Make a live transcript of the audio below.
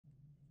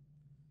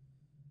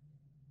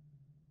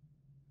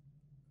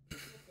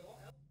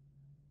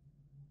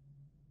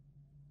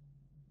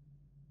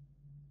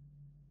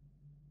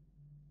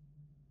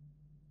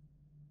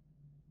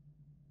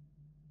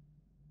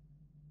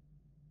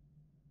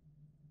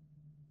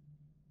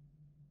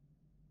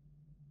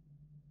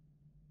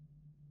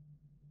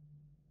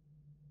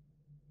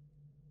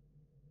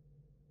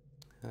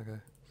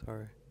Okay,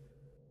 sorry.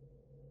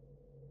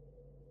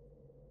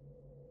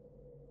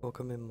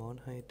 Welcome in, Mon.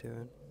 How you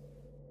doing?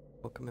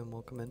 Welcome in,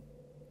 welcome in.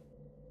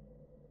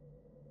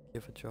 Thank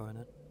you for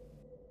joining.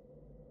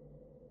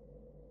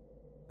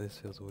 This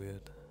feels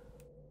weird.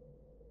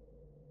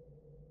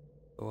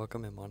 But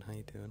welcome in, Mon. How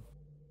you doing?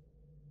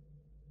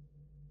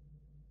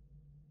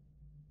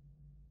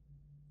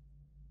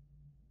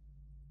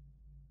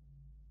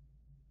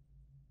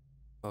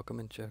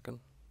 Welcome in, Chicken.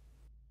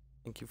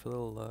 Thank you for the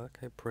luck.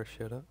 I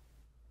appreciate it.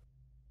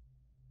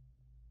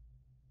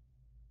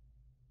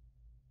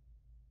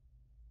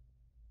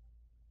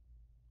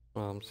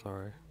 Oh, I'm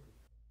sorry.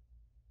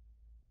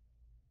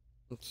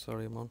 I'm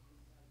sorry, Mon.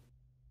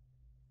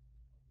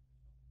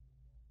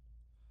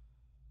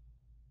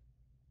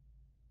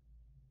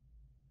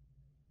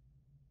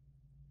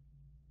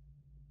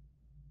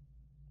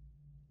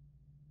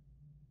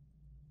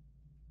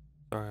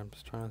 Sorry, I'm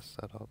just trying to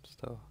set up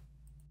still.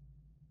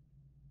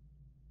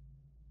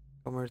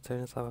 Come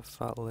Mauritanians have a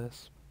fat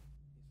lisp.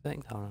 You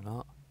sitting down or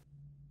not?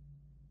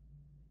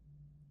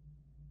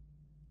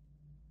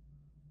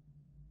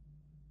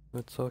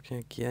 We're talking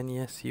again,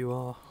 yes you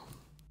are.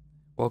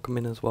 Welcome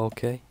in as well,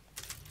 okay?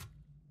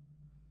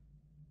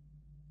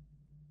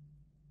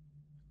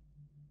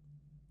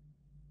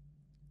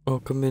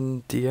 Welcome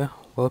in, dear.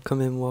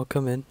 Welcome in,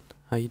 welcome in.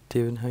 How you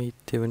doing? How you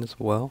doing as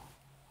well?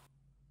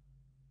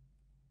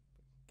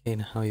 Okay,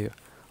 and how you?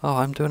 Oh,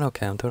 I'm doing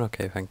okay,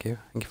 thank you.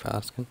 Thank you for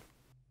asking.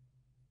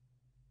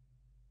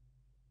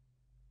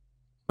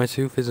 My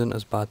tooth isn't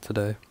as bad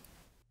today.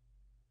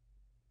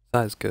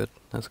 That is good,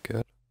 that's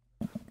good.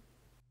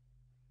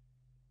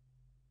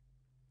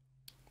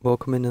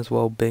 Welcome in as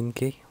well,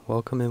 Binky.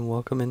 Welcome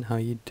in, how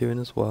you doing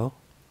as well?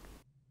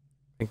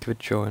 Thank you for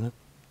joining.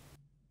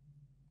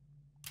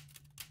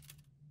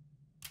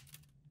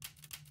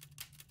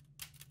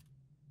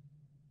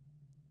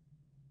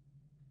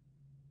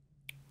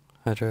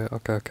 Hydrate,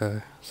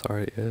 okay.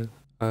 Sorry, yeah.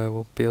 I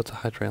will be able to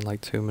hydrate in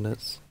like 2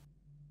 minutes.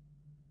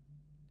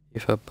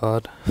 You've had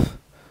bad.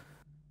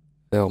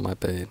 Feel my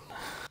pain.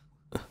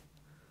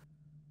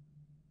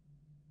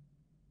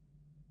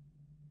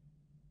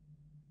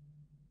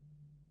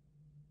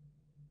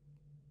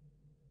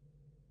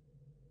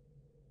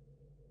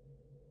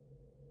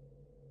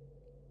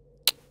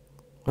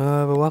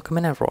 But welcome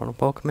in everyone,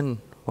 welcome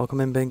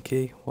in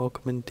Binky,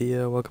 welcome in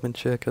Dia, welcome in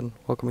Chicken,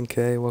 welcome in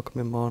Kay, welcome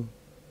in Mon.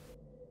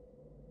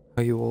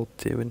 How you all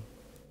doing?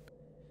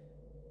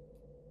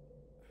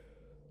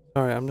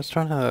 Sorry, I'm just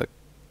trying to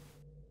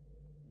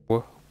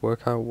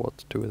work out what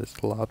to do with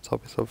this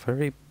laptop. It's a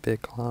very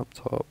big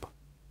laptop.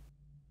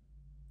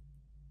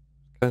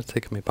 It's kind of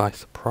taking me by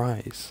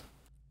surprise.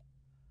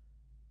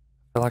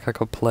 I feel like I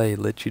could play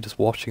literally just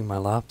watching my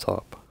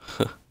laptop.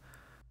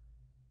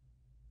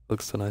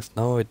 Looks so nice.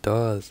 No, it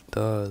does,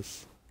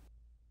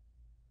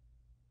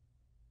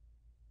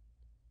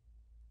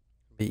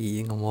 Be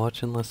eating and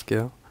watching, let's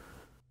go.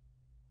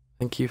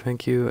 Thank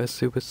you,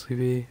 Super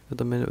Sleepy for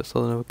the minute with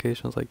all the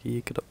notifications like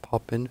you could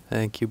pop in.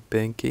 Thank you,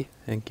 Binky.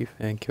 Thank you,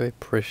 I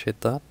appreciate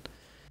that.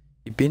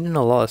 You've been in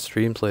a lot of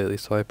streams lately,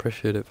 so I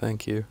appreciate it,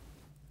 thank you.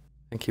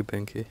 Thank you,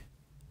 Binky.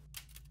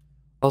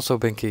 Also,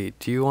 Binky,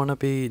 do you want to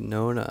be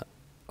known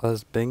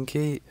as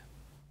Binky,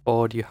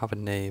 or do you have a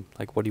name?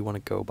 Like, what do you want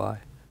to go by?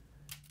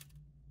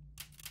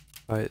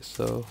 Right,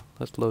 so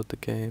let's load the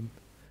game.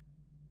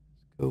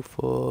 Go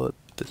for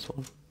this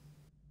one.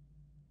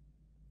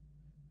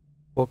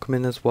 Welcome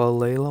in as well,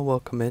 Layla.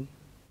 Welcome in.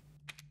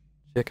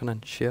 Chicken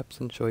and chips.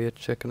 Enjoy your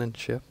chicken and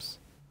chips.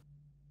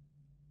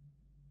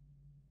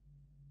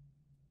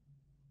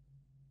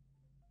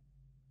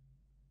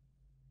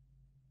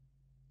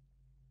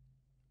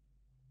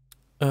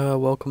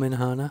 Welcome in,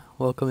 Hannah.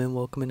 Welcome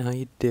in. How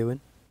you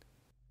doing?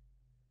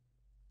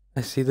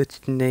 I see the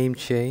name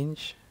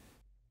change.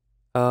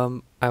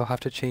 I'll have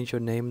to change your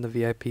name in the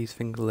VIPs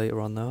thing later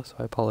on though, so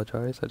I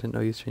apologize. I didn't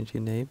know you changed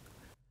your name.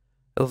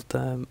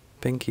 Damn,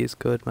 Binky is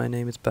good. My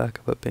name is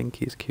Becca, but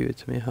Binky is cuter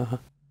to me, haha.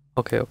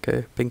 Okay,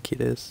 Binky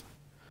it is.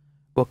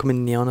 Welcome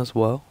in, Neon, as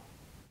well.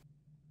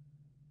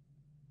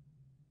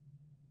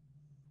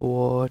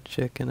 For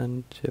chicken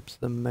and chips,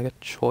 the mega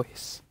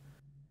choice.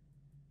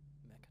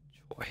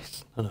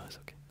 No, it's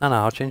okay. No,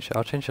 I'll change it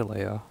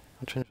later.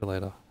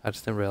 I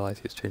just didn't realize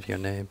he was changing your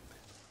name.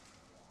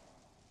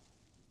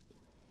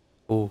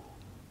 Ooh.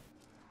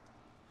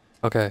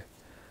 Okay.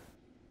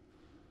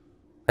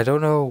 I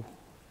don't know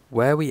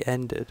where we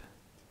ended.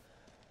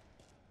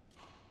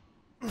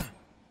 So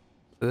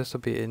this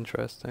will be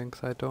interesting,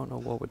 because I don't know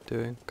what we're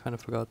doing. Kind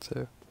of forgot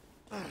to.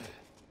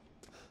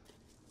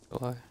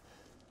 Will I?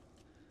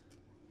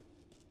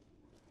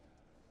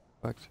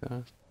 Back to be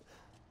honest.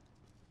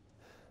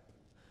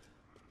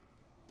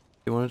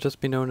 Do you want to just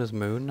be known as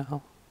Moon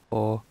now?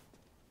 Or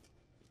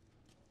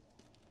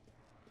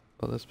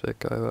this big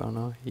guy, I don't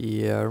know.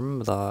 Yeah, I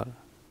remember that.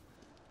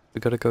 We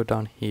gotta go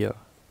down here.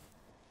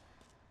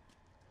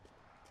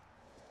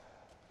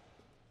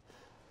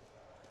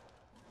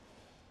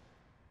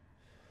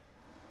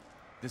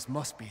 This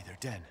must be their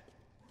den.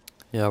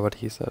 Yeah, what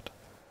he said.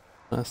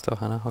 That's still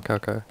Hannah.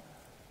 Okay.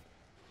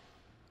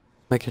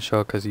 Making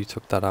sure because you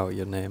took that out of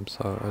your name,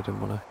 so I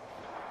didn't want to.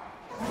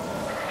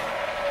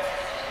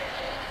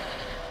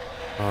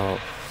 Oh,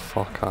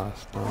 fuck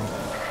ass, no.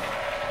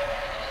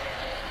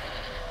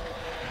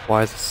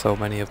 Why is there so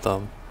many of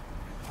them?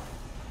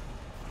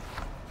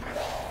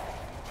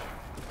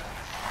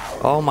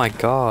 Oh my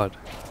god.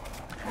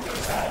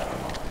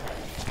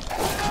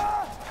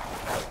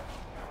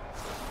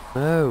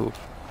 No.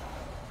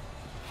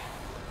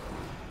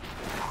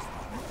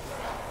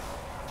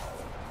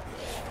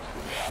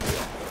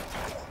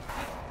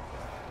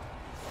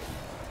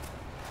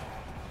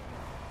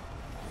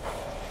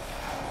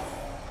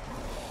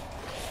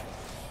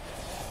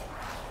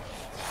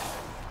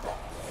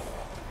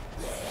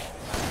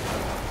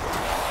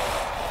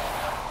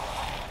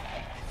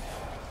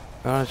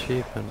 Got an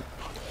achievement.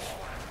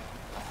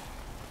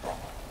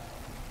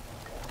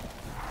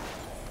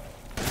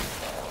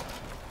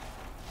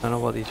 I don't know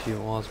what the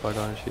achievement was, but I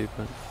got an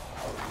achievement.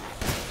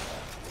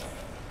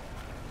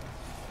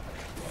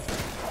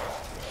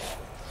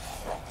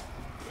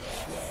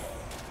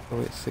 Oh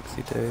wait,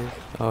 60 days.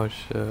 Oh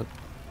shit.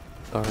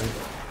 Sorry.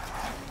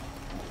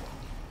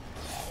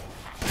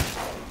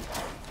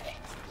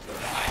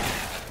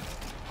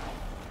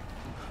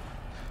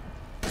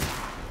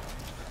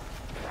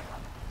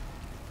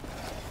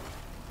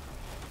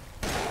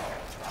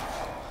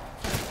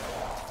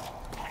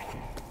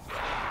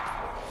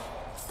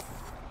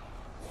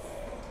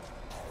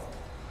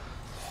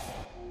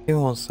 Give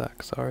me 1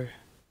 sec, sorry.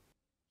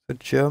 So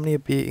Germany are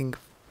beating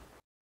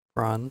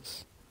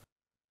France.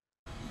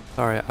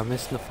 Sorry, I'm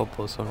missing the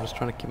football, so I'm just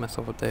trying to keep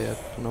myself updated.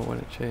 I don't know when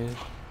it changed.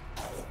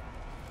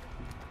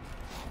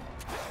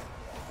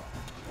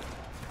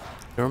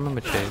 Do you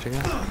remember changing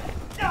it?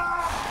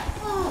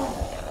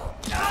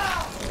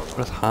 What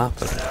has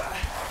happened?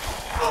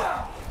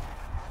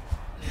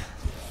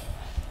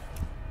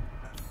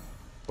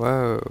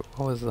 Whoa,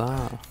 what was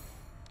that?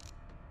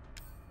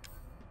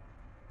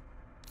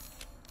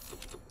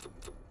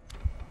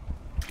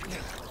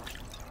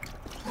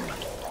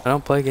 I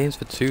don't play games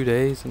for 2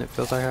 days and it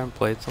feels like I haven't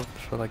played something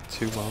for like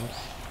 2 months.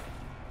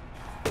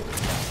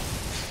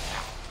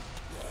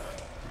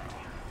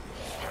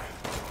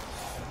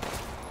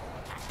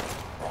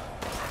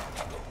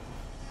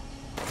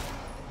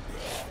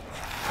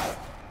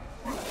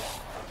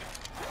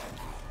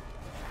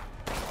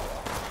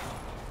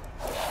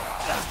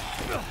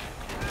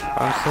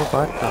 I'm so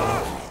bad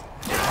now.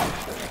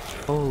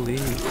 Holy.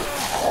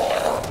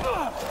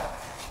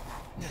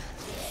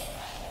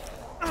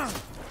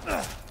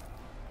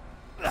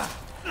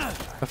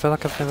 I feel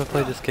like I've never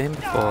played this game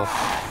before.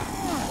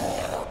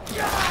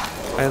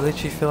 I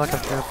literally feel like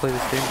I've never played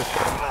this game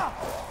before.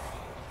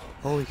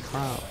 Holy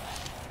crap.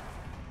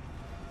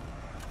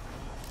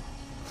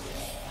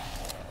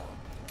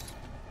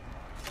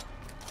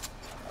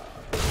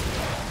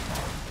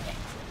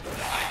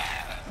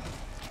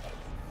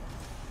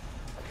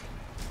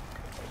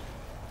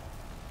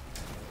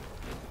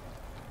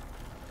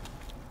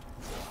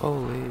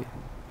 Holy.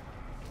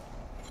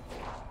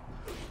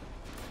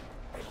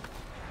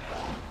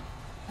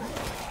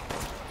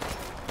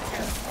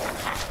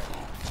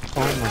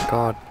 Oh my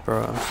god,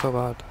 bro, I'm so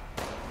bad.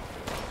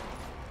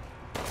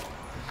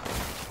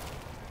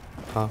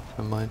 Oh,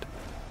 never mind.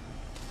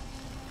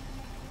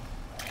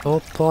 Oh,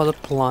 part of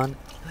the plan.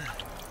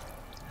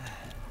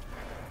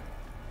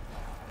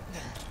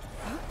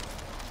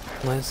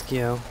 Let's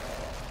go.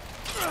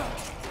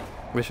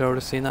 Wish I would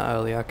have seen that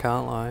earlier, I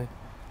can't lie.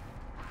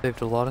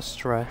 Saved a lot of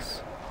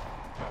stress.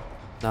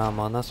 Nah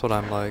man, that's what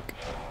I'm like.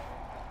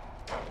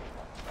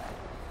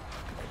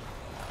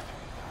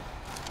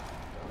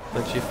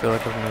 Literally feel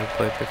like I've never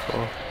played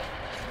before.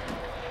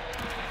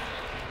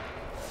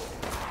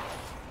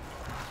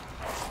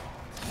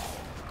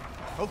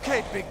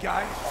 Okay, big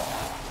guy.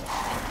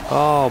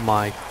 Oh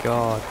my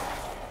god.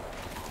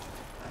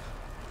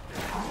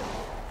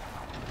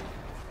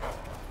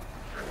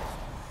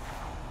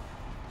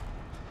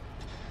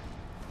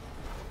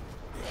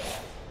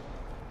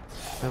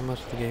 How much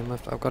of the game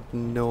left? I've got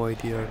no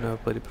idea, I've never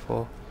played it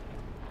before.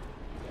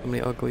 How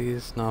many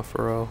uglies? Nah,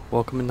 for real.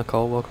 Welcome in,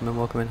 Nicole, welcome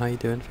in, how you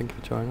doing? Thank you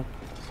for joining.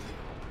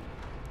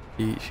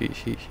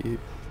 Sheet.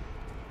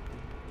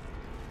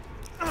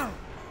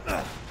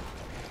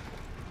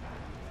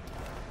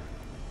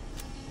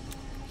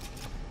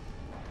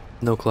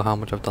 No clue how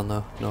much I've done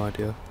though, no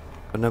idea.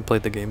 I've never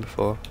played the game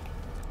before.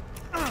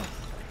 Hey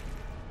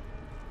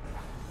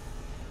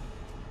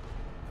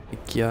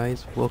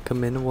guys,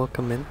 welcome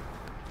in.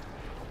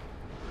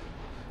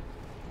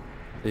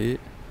 See?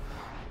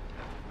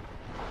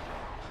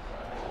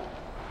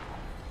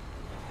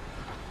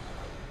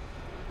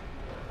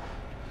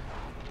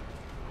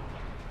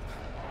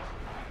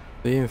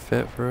 Being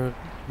fit for it,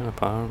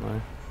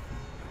 apparently.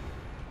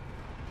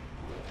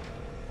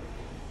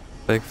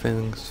 Big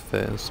things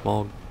fit in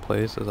small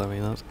places, I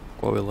mean that's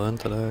what we learned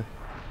today.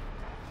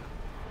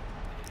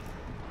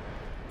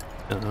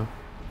 You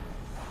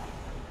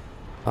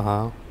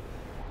know.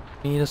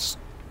 You just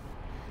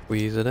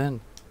squeeze it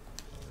in.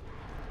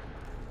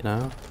 You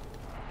know?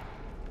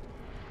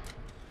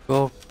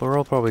 Well, we're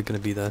all probably going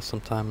to be there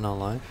sometime in our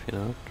life, you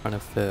know, trying to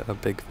fit a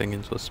big thing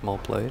into a small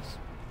place.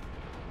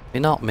 I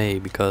mean, not me,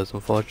 because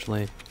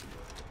unfortunately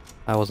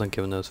I wasn't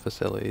given those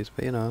facilities,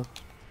 but you know,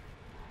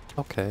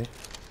 okay.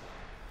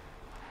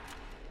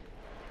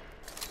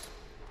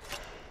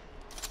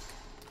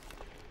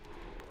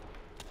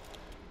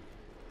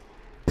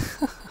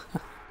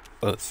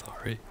 Oh,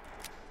 sorry.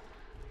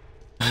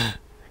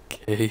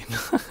 Kane.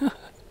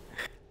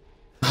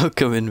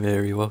 Welcome in,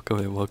 Mary. Welcome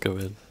in, welcome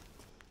in.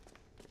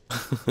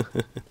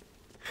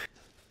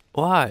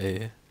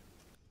 Why?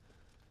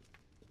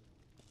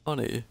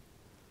 Honey.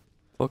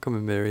 Welcome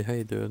in, Mary. How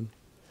you doing?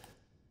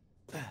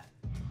 I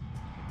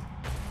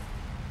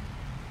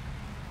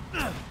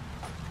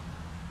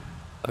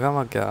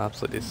might get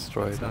absolutely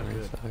destroyed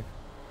any sec. I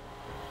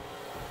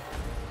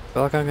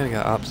feel like I'm gonna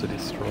get absolutely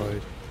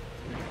destroyed.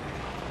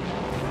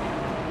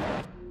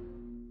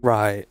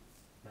 Right.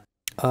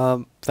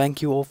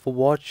 Thank you all for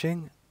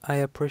watching. I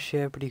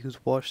appreciate everybody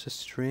who's watched the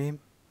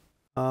stream.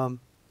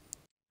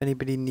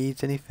 Anybody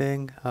needs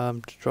anything,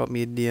 just drop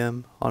me a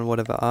DM on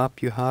whatever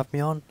app you have me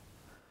on.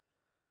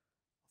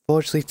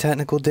 Unfortunately,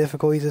 technical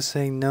difficulties are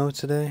saying no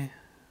today.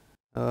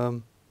 Yeah,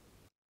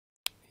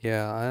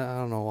 I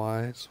don't know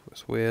why. It's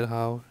weird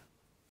how.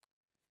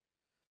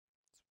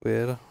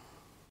 It's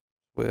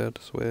weird.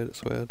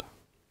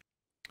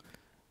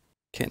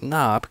 Okay,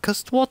 nah,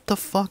 because what the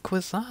fuck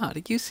was that?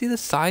 Did you see the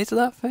size of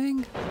that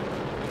thing?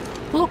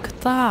 Look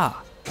at that!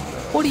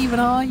 What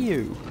even are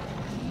you?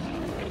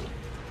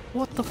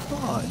 What the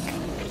fuck?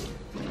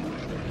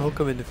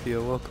 Welcome in the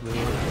field, welcome in.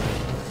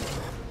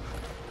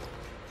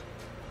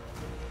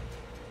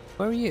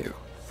 Where are you?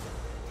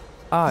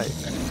 Hi.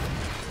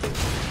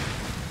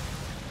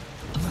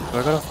 Do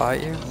I gotta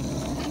fight you?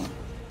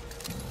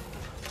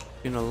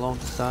 Been a long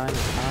time,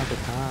 it's hard to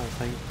have.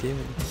 How you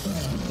doing?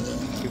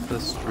 Thank you for the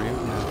stream.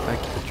 Yeah,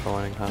 thank you for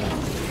joining, Hannah.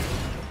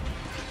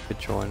 For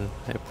joining,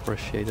 I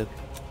appreciate it.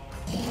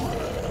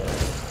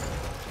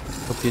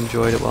 Hope you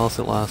enjoyed it whilst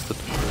it lasted.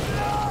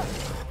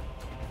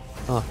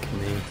 Fuck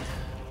me.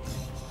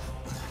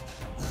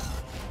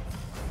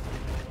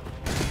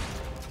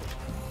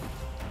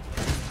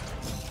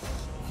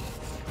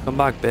 Come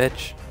back,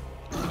 bitch.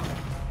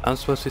 I'm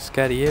supposed to be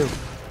scared of you.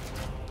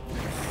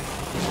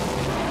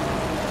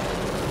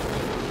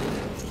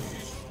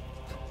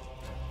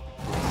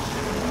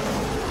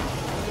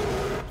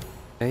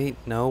 Ain't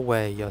no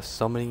way you're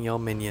summoning your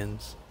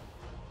minions.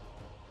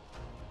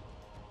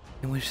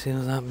 In which scene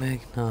does that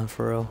make? Nah,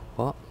 for real.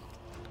 What?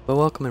 Well,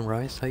 welcome in,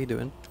 Rice. How you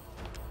doing?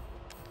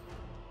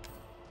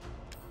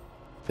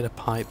 Bit of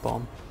pipe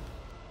bomb.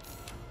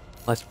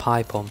 Let's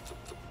pipe them.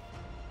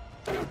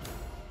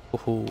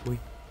 Oh,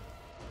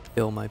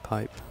 kill my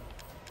pipe.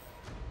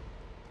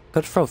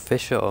 Could throw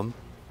fish at them.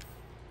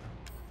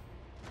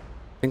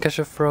 Think I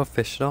should throw a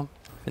fish at them?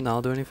 Think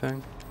that'll do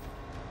anything?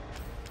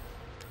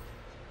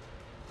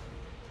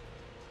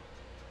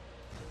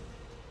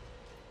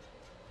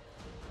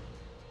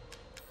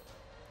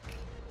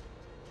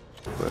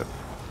 But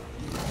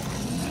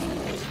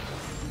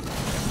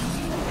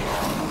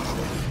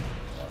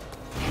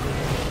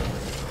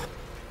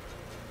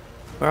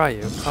where are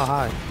you? Oh,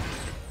 hi.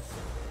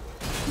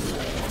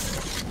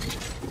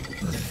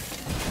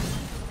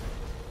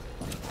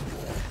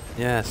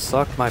 Yeah,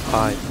 suck my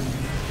pipe.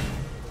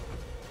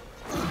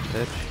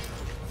 Bitch.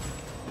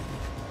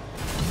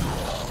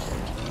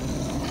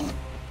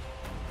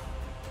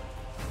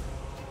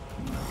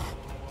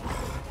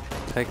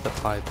 Take the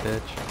pipe,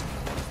 bitch.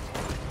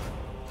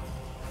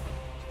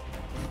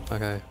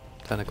 Okay,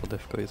 technical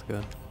difficulty is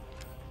good.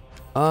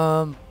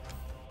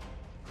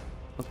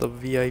 What's the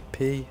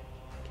VIP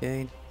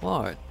gain?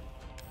 What?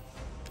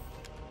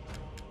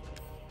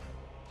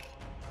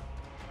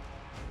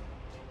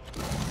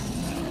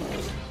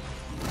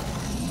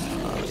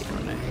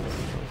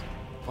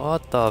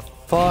 What the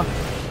fuck?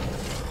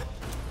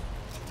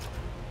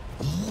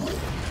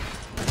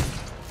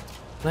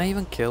 Can I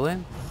even kill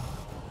him?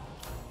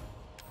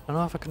 I don't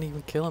know if I can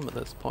even kill him at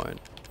this point.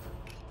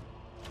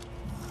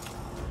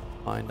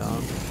 Find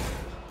out.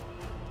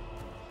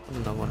 There's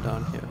another one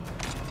down here.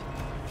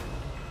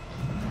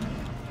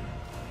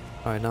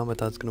 Alright, now my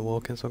dad's gonna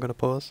walk in, so I'm gonna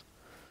pause.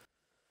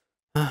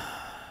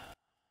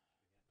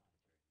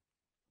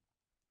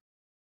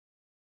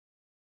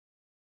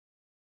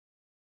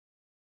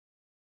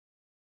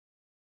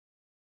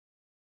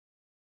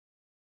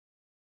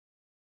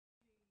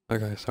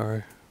 Okay,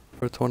 sorry.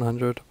 For it's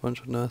 100, a bunch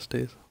of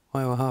nasties.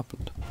 Why, what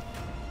happened?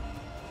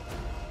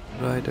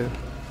 What did I do?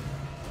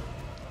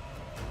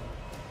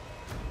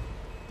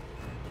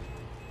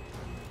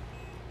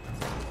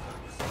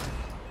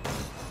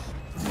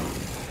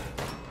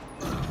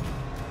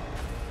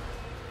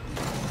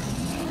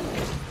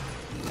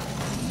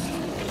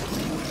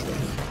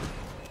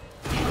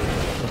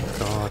 Oh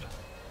god.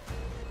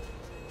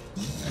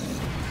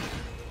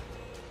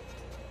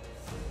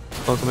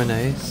 Welcome in,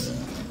 Ace.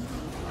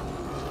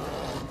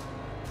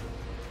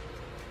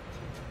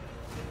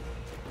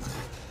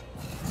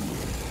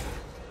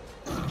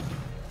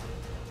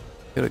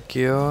 Good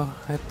gear.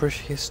 I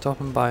appreciate you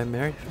stopping by,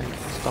 Mary. Thank you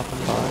for stopping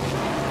by.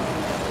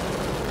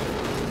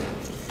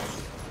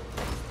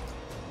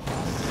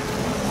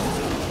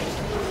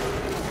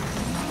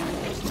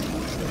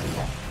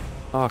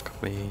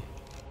 Fuck me.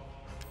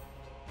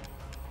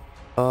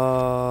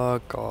 Oh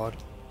god.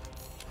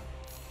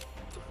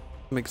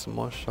 Make some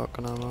more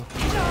shotgun ammo.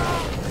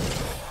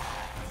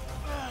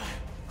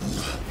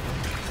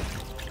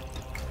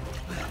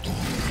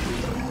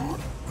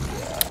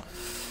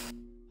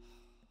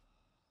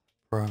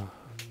 Bruh.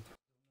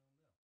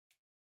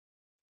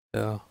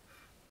 Yeah.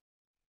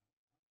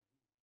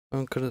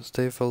 I couldn't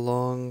stay for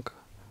long.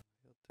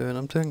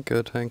 I'm doing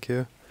good, thank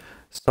you.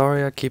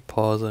 Sorry I keep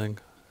pausing.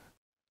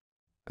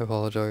 I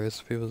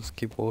apologize. People just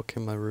keep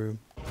walking in my room.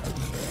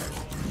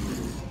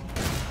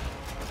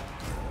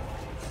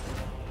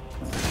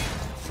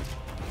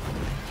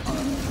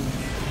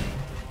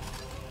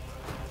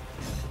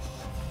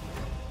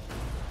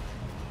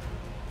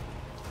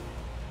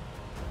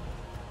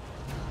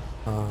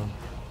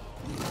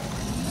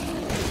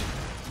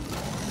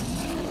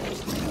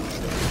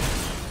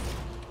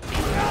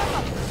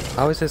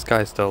 How is this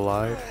guy still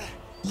alive?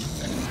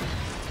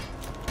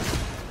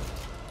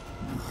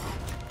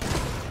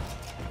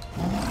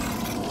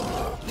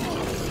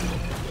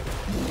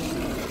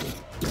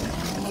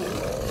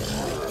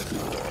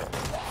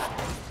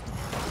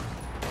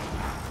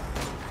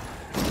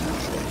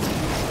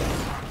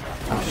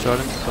 I've shot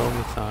him so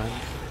many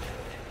times.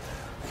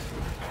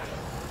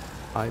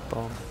 Pipe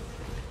bomb.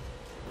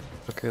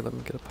 Okay, let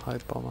me get a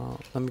pipe bomb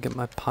out. Let me get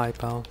my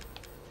pipe out.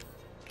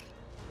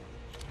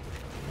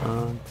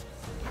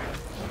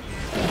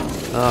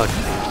 Oh,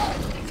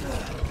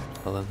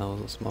 jeez. Well then that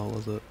wasn't smart,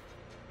 was it?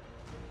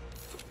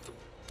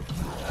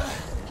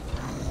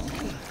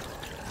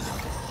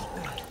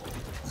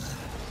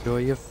 Enjoy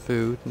your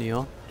food,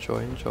 Neon.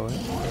 Enjoy.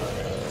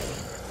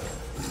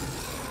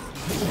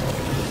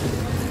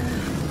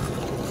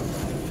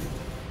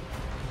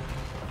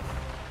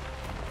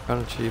 Got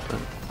an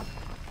achievement.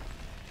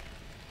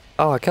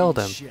 Oh, I killed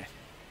him. Shit.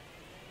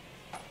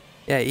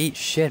 Yeah, eat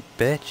shit,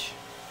 bitch.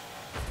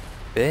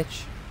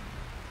 Bitch.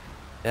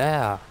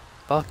 Yeah.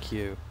 Fuck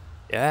you.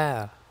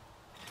 Yeah.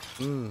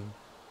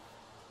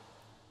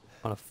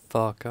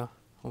 Motherfucker.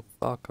 Don't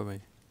fuck with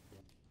me.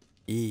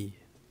 E.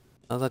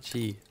 How's that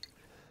G?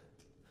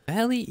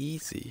 Fairly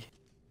easy.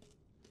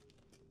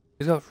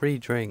 He's got free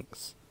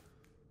drinks.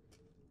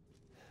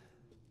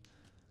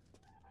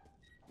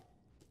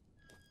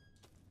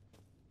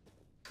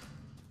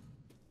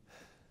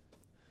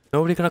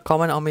 Nobody gonna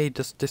comment on me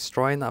just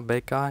destroying that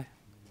big guy?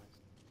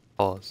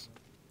 Pause.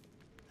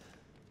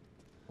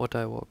 What did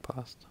I walk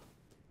past?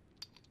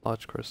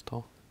 Large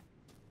crystal.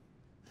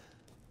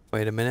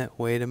 Wait a minute,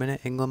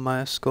 England might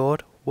have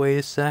scored. Wait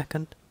a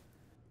second,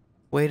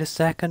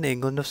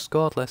 England have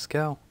scored, let's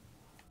go.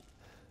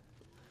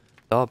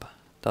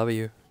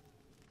 W.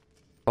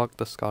 Fuck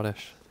the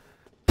Scottish.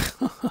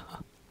 2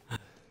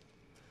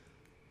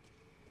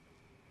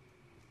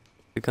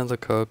 cans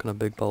of Coke and a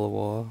big bowl of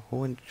water.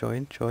 Oh,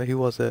 enjoy. Who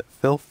was it?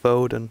 Phil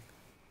Foden.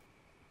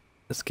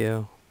 Let's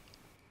go.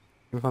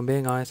 If I'm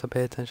being honest, I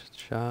pay attention to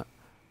chat.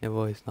 Your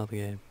voice, not the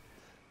game.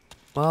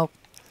 Well,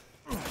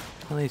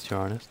 at least you're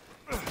honest.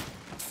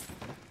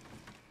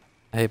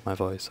 I hate my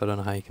voice, I don't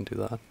know how you can do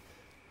that.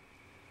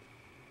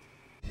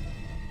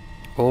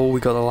 Oh, we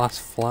got the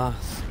last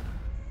flask.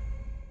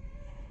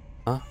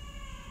 Huh?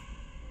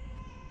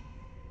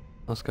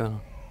 What's going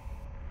on?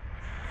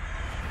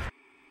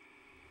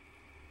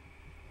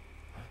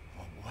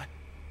 What?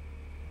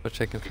 What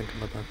you can think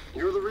about that?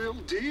 You're the real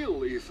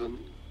deal, Ethan.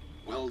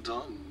 Well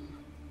done.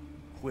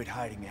 Quit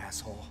hiding,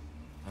 asshole.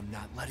 I'm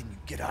not letting you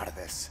get out of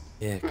this.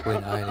 Yeah,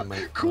 quit hiding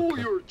my Cool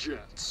fucker. your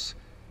jets.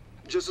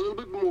 Just a little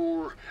bit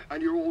more,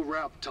 and you're all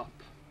wrapped up.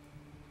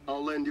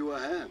 I'll lend you a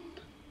hand.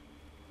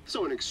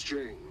 So in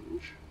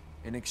exchange...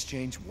 In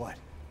exchange, what?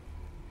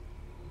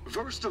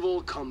 First of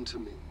all, come to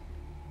me.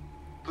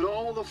 Put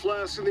all the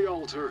flasks in the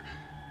altar,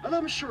 and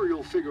I'm sure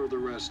you'll figure the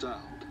rest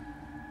out.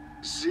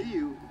 See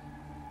you,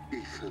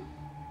 Ethan.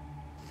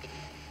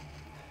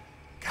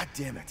 God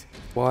damn it.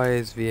 Why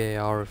is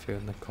VAR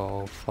reviewing the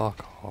call?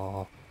 Fuck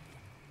off.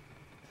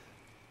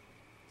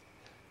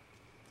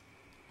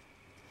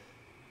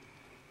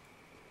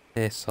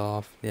 Piss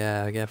off.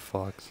 Yeah, get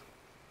fucked.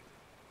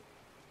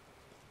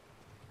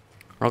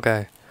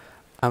 Okay.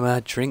 I'm gonna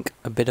drink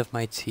a bit of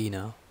my tea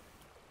now.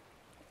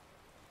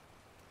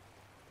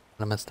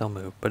 And I'm gonna still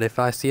move. But if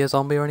I see a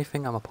zombie or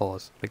anything, I'm gonna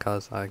pause.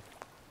 Because I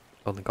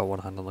only got one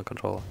hand on the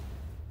controller.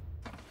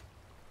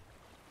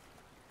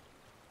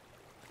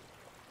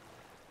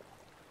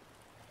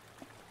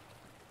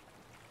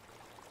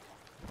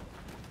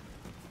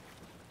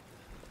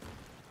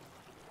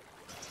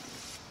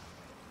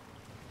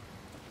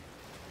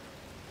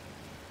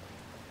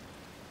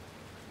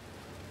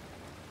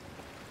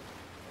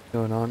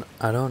 Going on?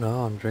 I don't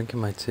know, I'm drinking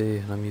my tea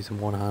and I'm using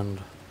one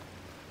hand.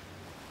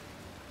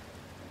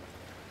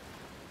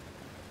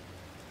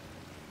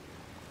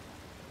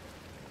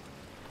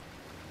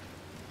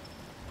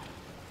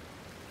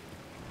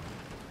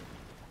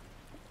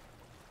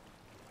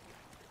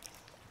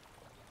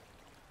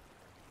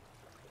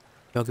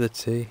 Chug the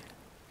tea.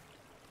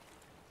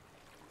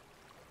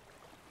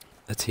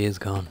 The tea is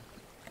gone.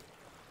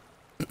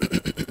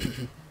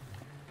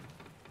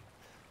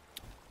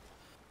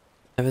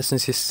 Ever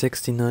since your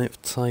 69th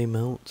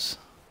timeout.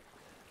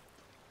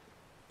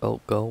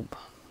 Gulp, gulp.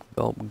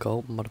 Gulp,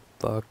 gulp,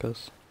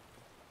 motherfuckers.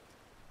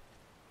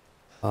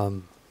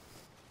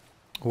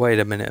 Wait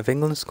a minute. If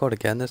England scored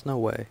again, there's no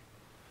way.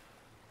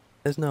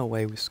 There's no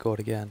way we scored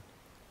again.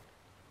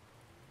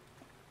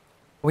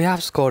 We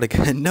have scored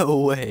again. No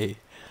way.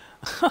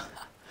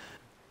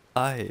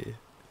 Aye.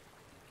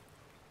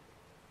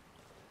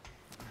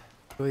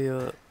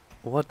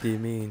 What do you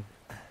mean?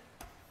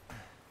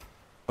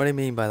 What do you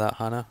mean by that,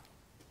 Hannah?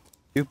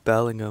 You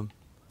Bellingham.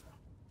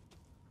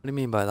 What do you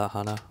mean by that,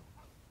 Hannah?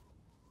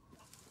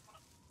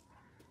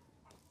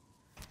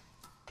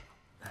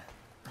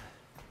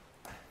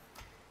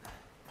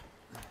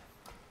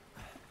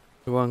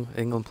 Who won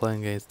England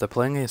playing against? They're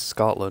playing against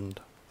Scotland.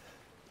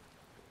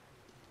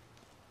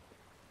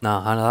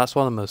 Nah, Hannah, that's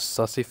one of the most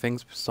sussy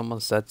things someone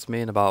said to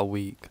me in about a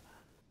week.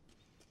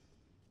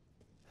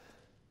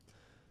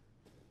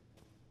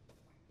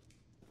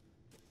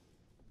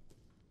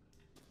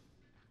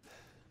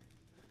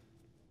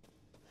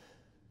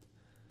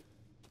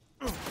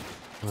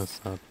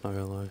 That's not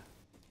gonna lie.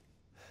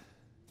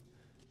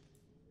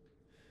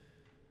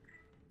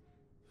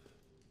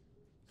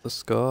 The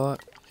score,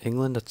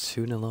 England are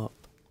 2-0 up.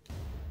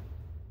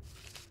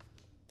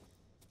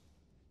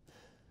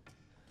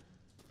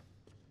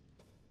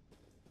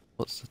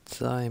 What's the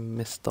time,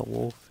 Mr.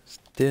 Wolf? It's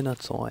dinner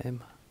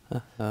time.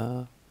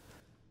 Did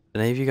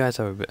any of you guys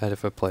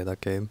ever play that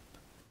game?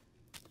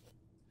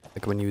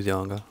 Like when you was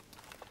younger?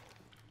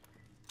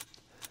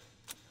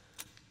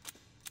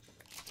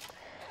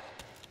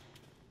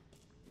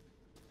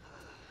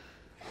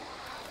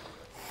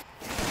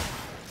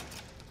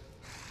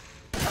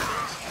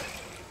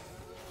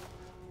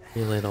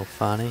 You little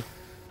fanny.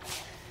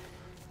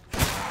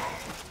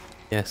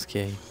 Yes,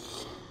 Key.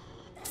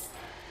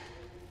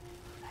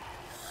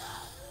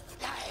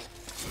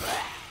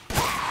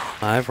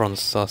 Everyone's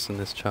sus in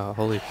this chat,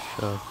 holy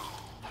shit.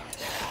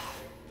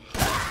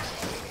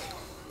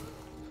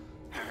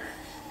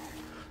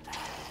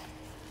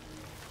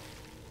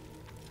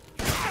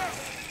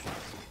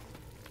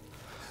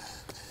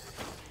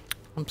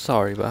 I'm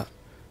sorry, but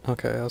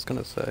okay, I was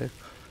gonna say.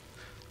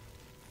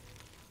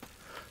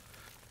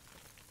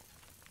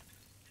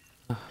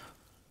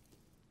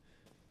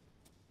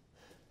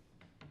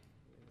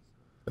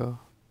 Go.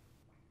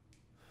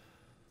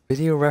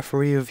 Video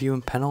referee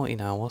reviewing penalty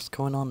now, what's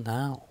going on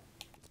now?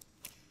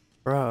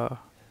 Bruh.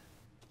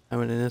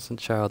 I'm an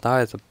innocent child,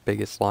 that is the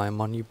biggest slime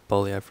on you,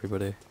 bully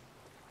everybody.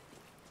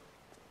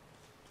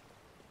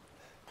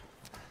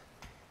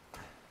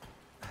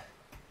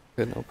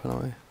 Good, no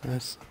penalty,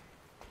 nice.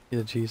 You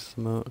the Jesus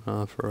emote?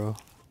 No, for real.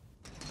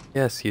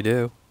 Yes, you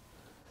do.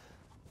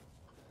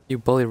 You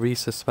bully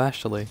Reese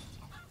especially.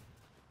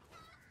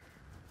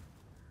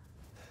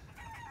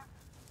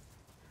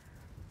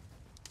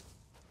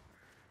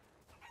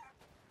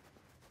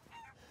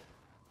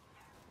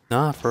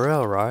 Nah, for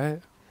real,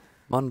 right?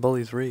 Mon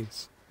bullies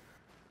Reese.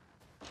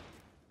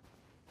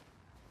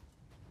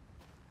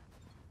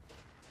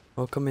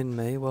 Welcome in,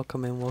 May.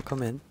 Welcome in,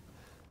 welcome in.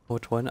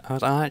 Which one? I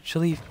was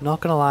actually, not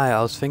gonna lie,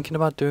 I was thinking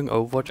about doing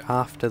Overwatch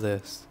after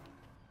this.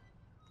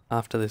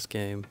 After this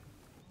game.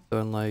 So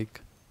in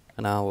like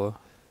an hour.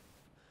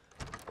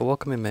 But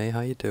welcome in, May.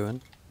 How you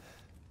doing?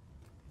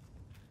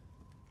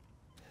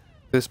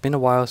 It's been a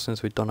while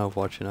since we've done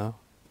Overwatch, you know?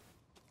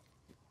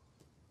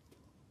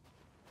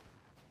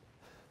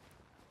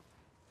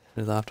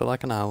 It's after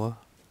like an hour.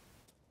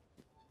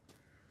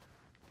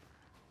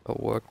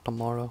 Got work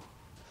tomorrow.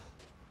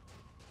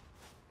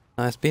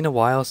 Nah, it's been a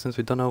while since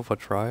we've done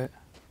Overwatch, right?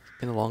 It's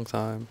been a long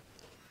time.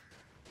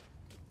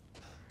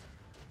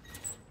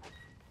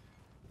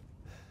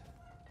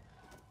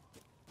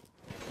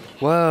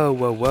 Whoa,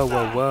 whoa, whoa,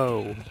 whoa,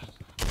 whoa.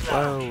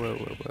 Whoa, whoa,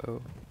 whoa,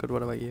 whoa. Good,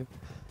 what about you?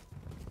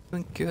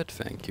 Doing good,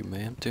 thank you,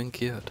 man. Doing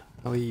good.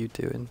 How are you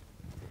doing?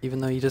 Even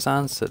though you just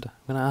answered,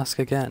 I'm gonna ask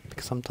again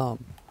because I'm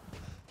dumb.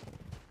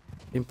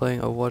 Been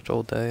playing Overwatch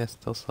all day, I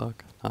still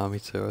suck. Ah, me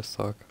too, I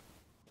suck.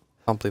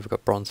 Can't believe I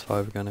got bronze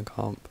 5 again in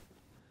comp.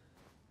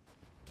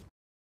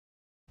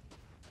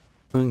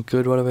 Doing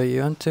good, what about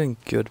you? I'm doing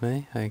good,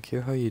 mate. Thank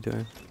you. How are you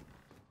doing?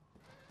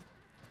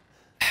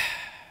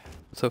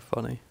 So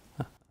funny.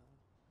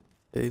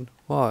 Dude,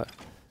 what?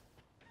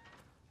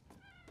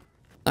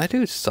 I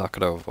do suck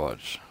at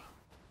Overwatch.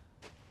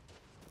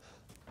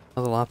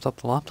 Oh, the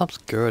laptop's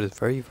good. It's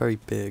very, very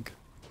big.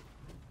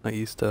 Not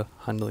used to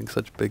handling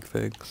such big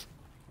things.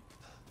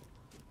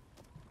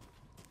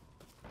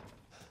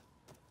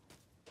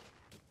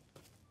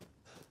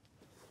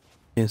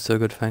 Doing so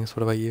good, thanks.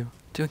 What about you?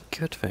 Doing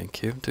good,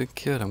 thank you. Doing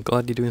good. I'm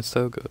glad you're doing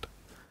so good.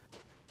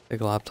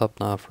 Big laptop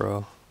now,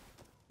 bro.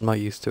 I'm not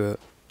used to it.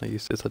 Not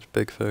used to such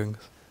big things.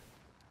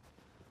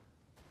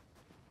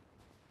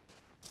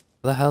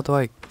 Where the hell do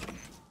I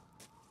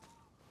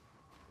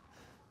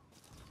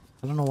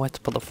don't know where to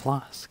put the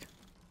flask.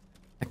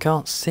 I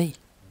can't see.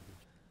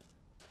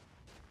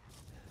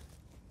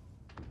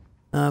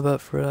 But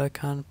for I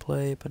can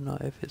play, but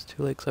not if it's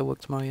too late 'cause I work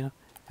tomorrow, you know.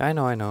 Yeah,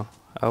 I know.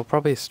 I'll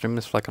probably stream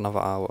this for like another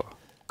hour.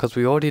 Because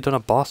we already done a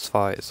boss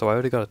fight, so I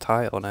already got a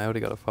title and I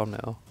already got a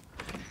thumbnail.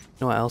 You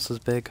know what else is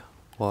big?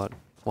 What?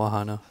 What,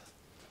 Hannah?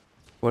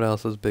 What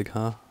else is big,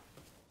 huh?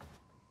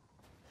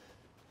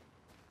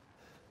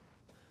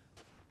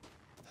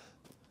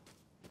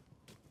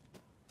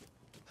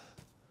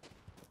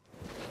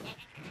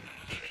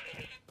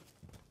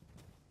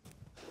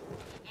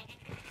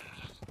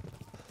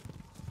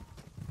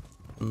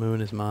 The moon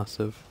is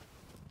massive.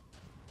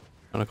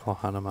 I'm gonna call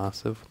Hannah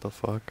massive, what the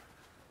fuck?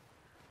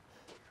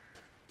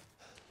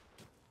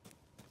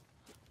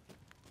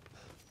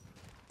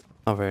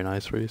 Not very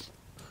nice, Reese.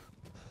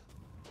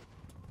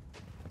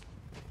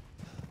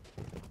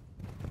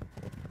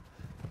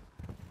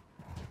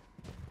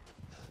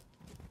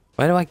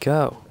 Where do I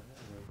go?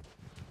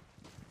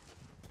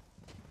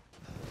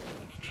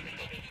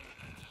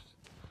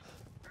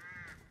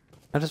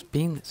 I've just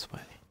been this way.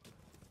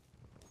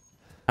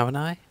 Haven't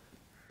I? Or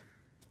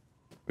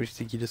do you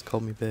think you just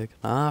called me big?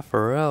 Ah,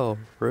 for real.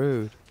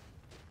 Rude.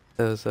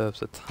 That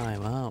deserves a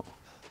timeout.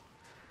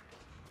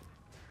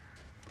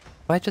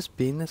 Have I just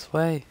been this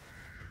way?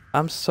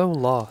 I'm so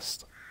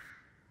lost.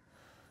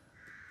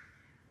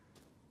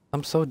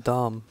 I'm so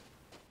dumb.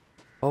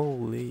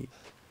 Holy.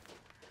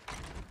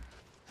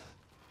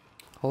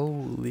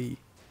 Holy.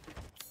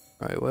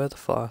 Right, where are the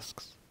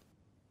flasks?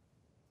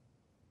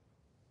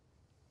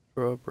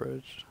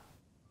 Drawbridge.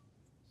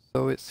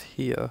 So it's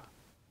here.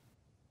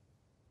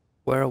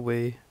 Where are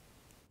we?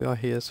 We are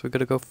here, so we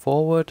gotta go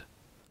forward,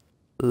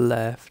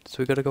 left. So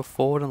we gotta go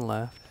forward and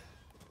left.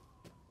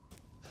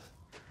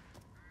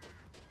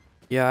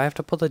 Yeah, I have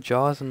to put the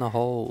jars in the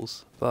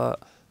holes,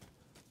 but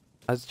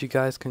as you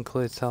guys can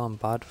clearly tell, I'm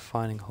bad for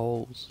finding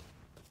holes.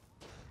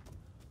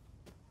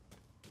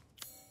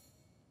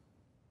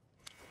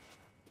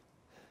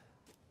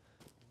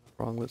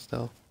 Wrong but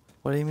still.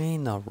 What do you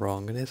mean not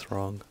wrong? It is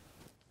wrong.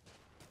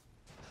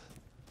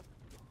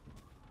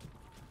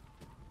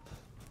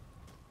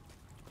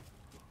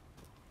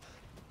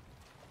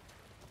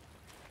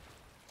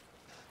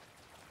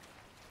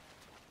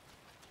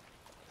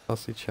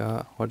 Fussy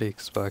chat, what do you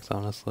expect,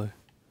 honestly?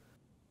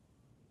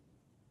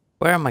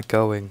 Where am I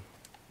going?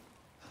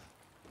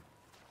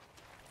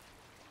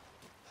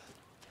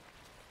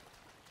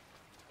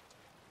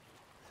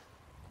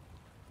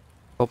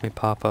 Call me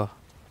Papa.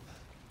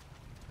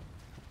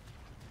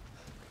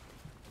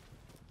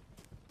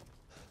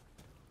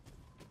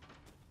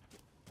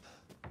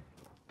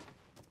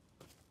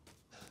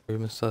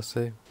 Miss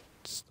Sussy.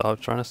 Stop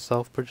trying to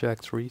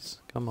self-project, Reese.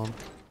 Come on.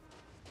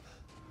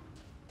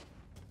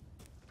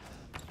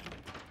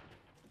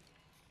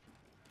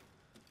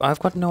 I've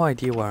got no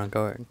idea where I'm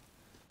going.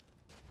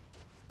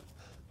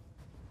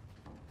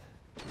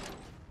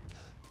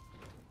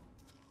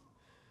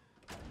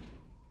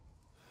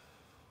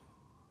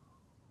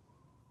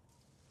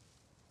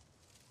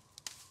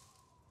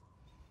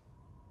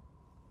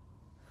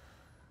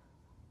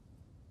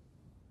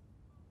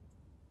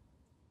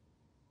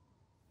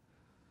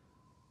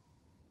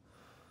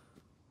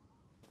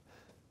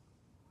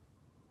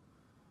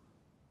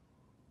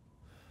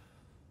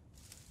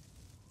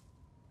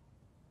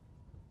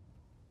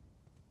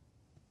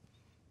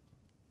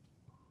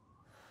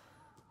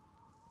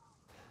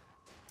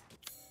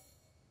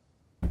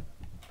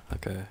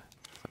 Okay.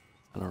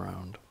 And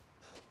around.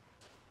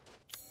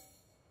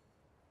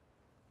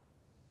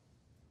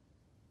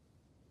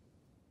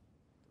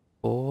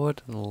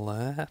 Forward and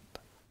left.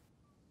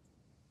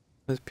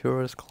 As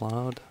pure as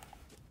cloud.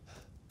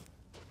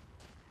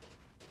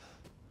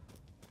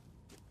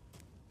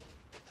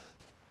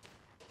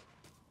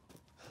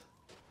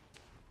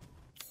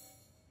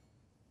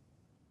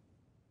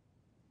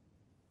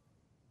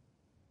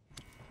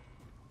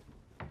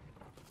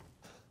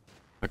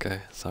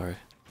 Okay, sorry.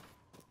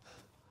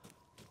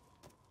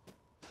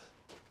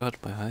 God,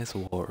 my eyes are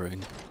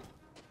watering.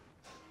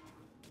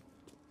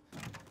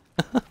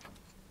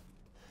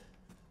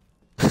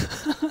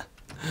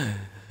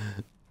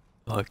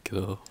 Fuck it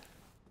all.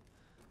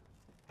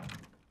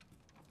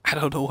 I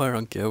don't know where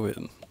I'm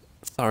going.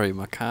 Sorry,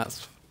 my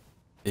cat's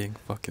being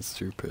fucking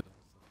stupid.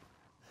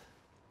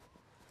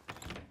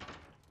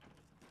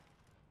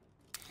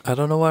 I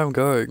don't know where I'm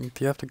going.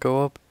 Do you have to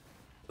go up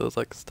those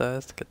like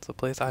stairs to get to the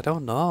place? I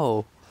don't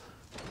know.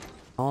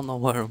 I don't know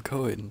where I'm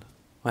going.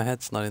 My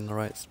head's not in the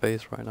right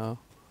space right now.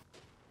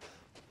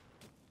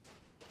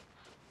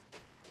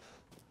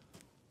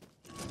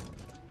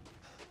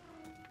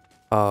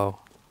 Oh.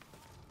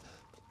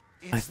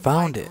 I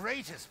found it.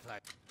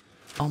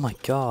 Oh my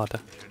god.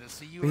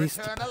 Please,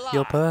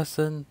 your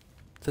person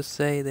to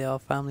say they are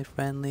family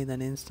friendly, then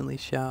instantly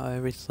shout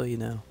every so you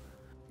know.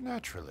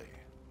 Naturally.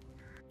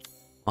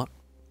 What?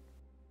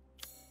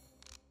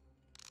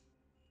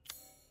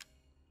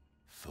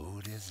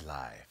 Food is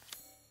life.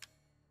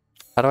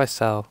 How do I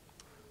sell?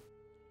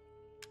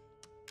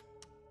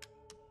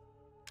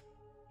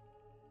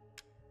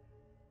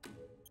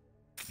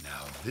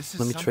 Now this is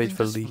Let me trade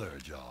for Lee.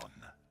 splurge on.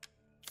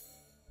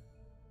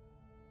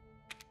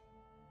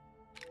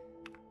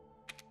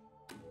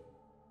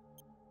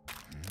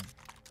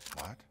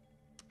 What?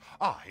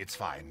 Ah, it's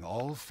fine.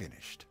 All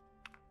finished.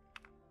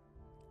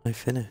 I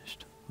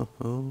finished.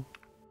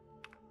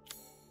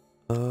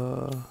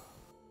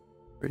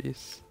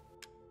 Grease.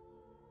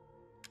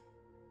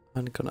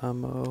 Handgun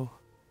ammo.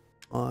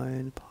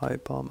 Mine.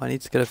 Pipe bomb. I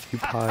need to get a few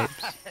pipes.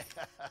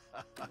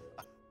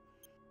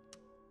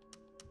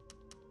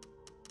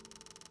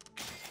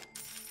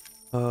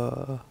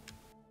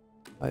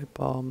 Pipe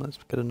bomb. Let's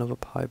get another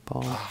pipe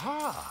bomb.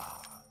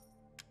 Aha!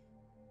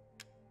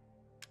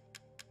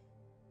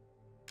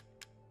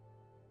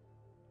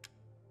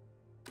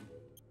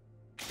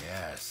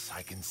 Yes,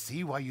 I can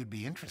see why you'd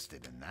be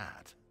interested in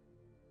that.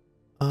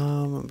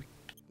 No,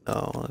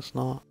 it's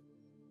not.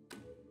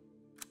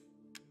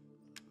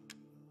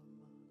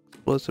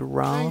 Explosive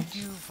rounds.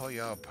 Thank you for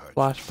your purchase.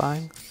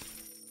 Flashbangs.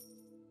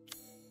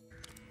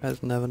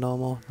 That's never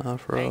normal. No,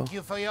 for real. Thank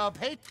you for your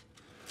patronage.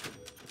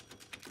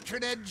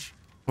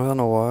 I don't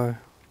know why.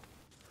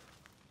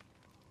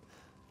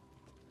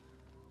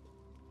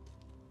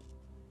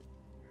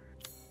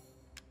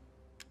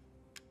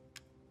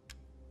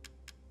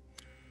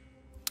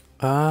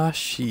 Ah,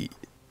 shit.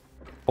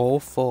 All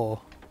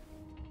four.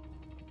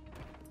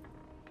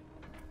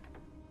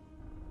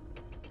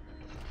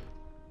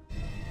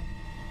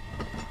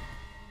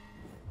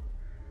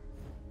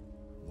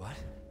 What?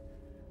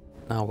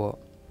 Now what?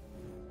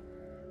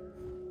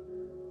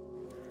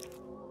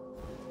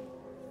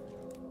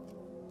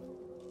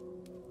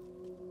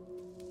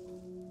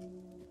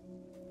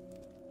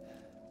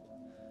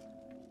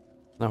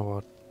 Now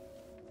what?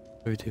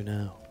 What do we do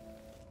now?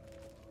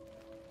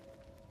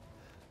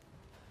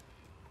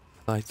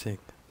 Exciting.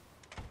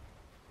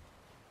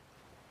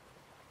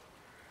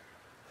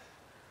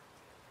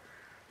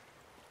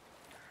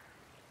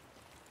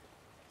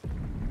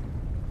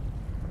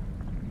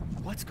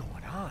 What's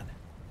going on?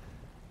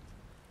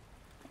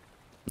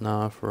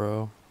 Nah, for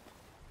real.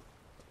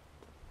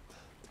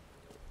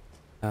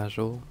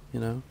 Casual, you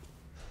know?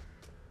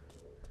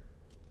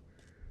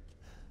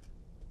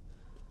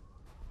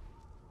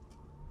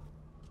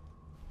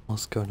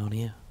 What's going on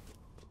here?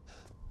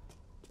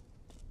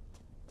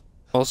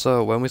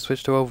 Also, when we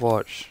switch to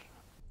Overwatch,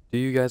 do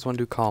you guys want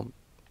to do comp?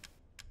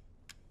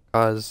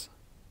 Cause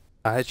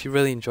I actually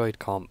really enjoyed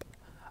comp.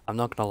 I'm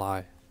not gonna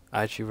lie.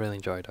 I actually really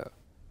enjoyed it.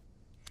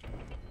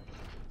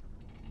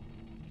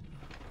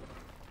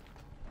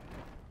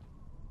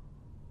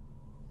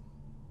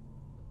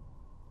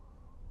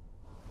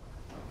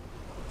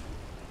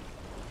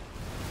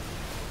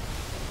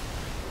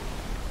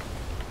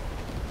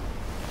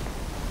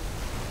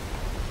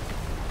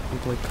 I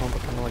played comp, I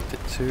kinda liked it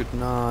too.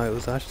 Nah, it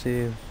was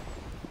actually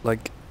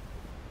like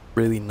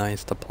really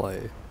nice to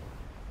play.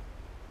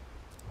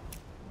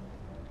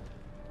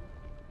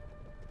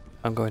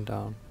 I'm going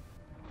down.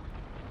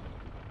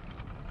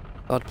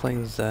 Start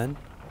playing Zen.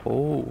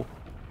 Oh,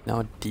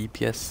 now a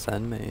DPS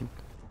Zen main.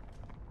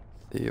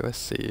 See you, I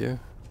see you.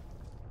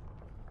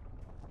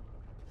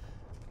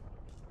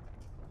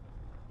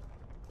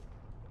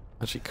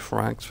 Actually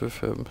cracked with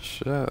him,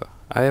 sure.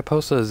 I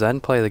posted a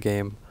Zen play the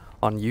game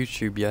on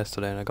YouTube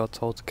yesterday and I got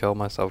told to kill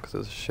myself because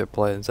it's a shit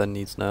play and Zen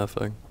needs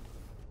nerfing.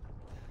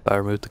 But I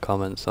removed the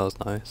comments, that was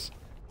nice.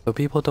 So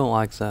people don't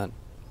like Zen.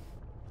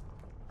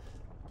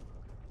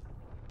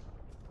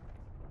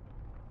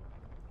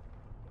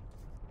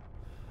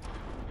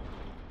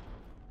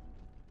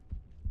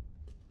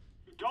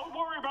 Don't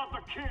worry about the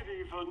kid,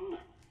 Ethan.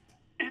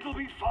 It'll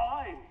be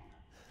fine.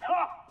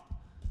 Ha!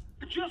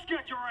 Just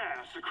get your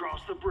ass across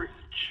the bridge.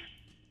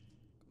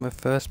 My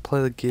first play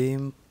of the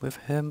game with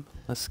him,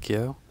 let's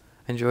go.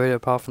 Enjoyed it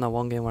apart from that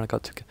one game when I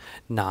got 2 kills.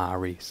 Nah,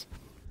 Reese.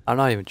 I'm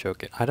not even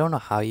joking. I don't know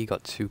how you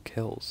got 2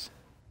 kills.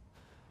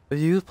 If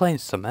you was playing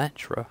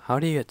Symmetra, how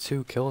do you get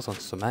 2 kills on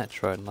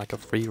Symmetra in like a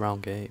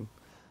 3-round game?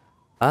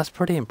 That's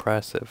pretty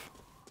impressive.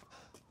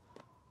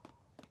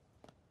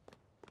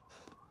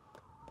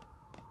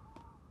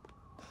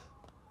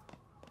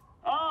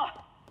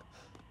 Ah!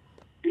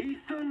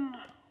 Ethan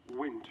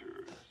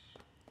Winters.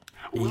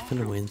 Ethan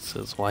Welcome.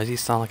 Winters. Why does he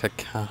sound like a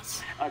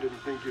cat? I didn't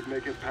think you'd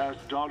make it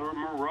past Daughter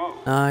Moreau.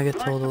 I get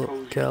but told suppose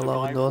to you get a lot of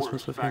survived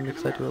endorsements worse with him back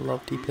because I in do a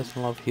lot of America. DPS and a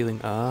lot of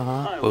healing.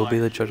 I We'll be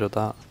the like judge of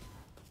that.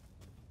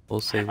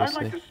 We'll see, we'll I'd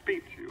like see. to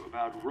speak to you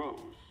about Rose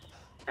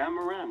and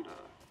Miranda.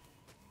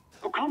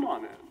 Oh, come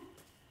on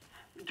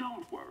in.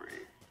 Don't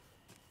worry.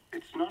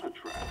 It's not a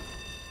trap.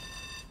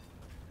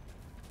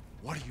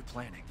 What are you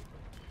planning?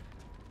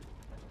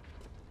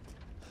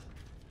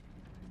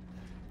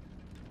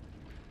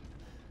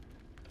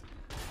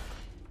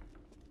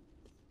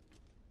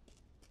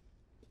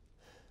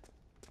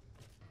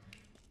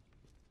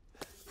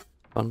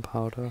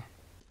 Gunpowder.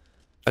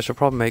 I should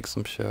probably make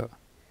some shit.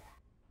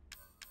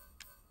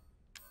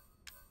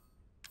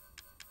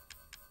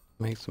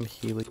 Make some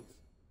healing. Can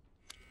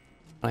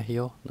I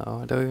heal? No,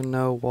 I don't even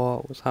know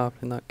what was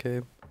happening in that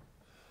game.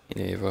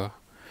 Me neither.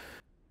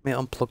 Let me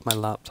unplug my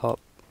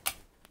laptop.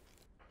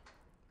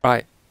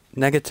 Right,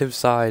 negative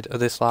side of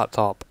this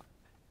laptop.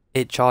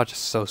 It charges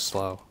so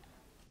slow.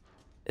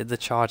 The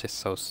charge is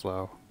so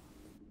slow.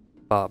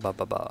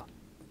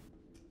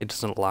 It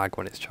doesn't lag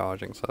when it's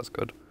charging, so that's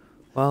good.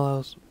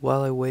 While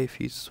I wait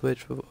for you to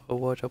switch with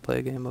Overwatch, I'll play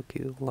a game. I'll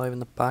keep live in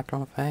the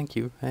background. Thank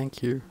you,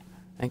 thank you,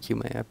 thank you,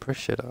 mate. I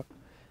appreciate it.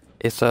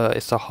 It's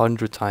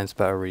 100 times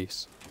better,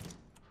 Reese.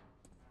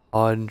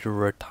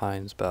 100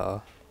 times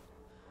better.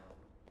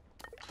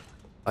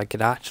 Like,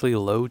 it actually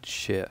loads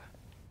shit.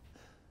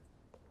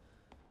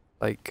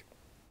 Like,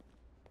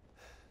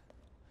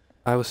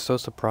 I was so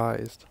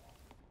surprised.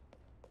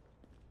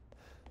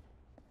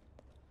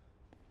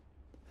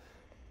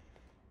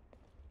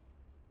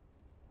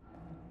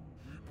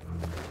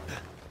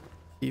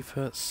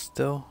 Eva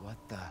still. What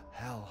the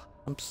hell?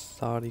 I'm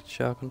sorry,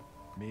 chicken.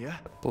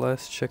 Mia?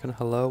 Bless chicken.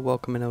 Hello,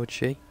 welcome in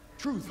OG.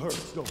 Truth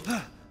hurts, don't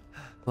it?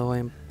 Hello,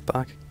 I'm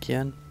back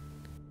again.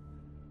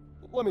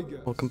 Let me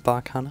guess. Welcome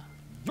back, Hannah.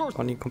 Yours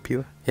On your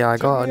computer. Yeah, I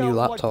got a new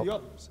laptop. Like the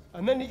others,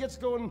 and then he gets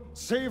to go and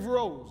save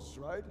Rose,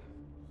 right?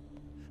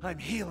 I'm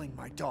healing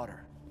my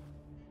daughter.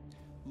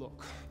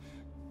 Look,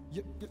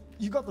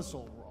 you got this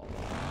all wrong.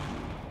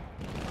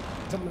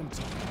 Let me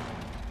tell you.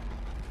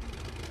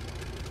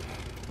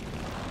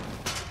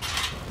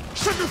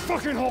 Shut your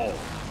fucking hole!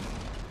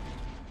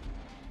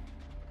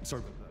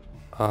 Sorry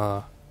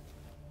about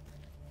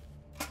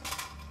that.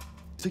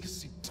 Take a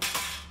seat.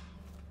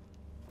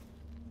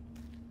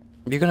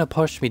 You're gonna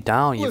push me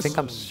down. You think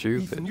I'm Listen,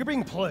 stupid. Ethan, you're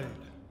being played.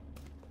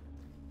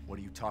 What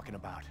are you talking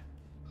about?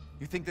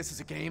 You think this is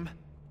a game?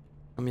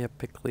 I'm your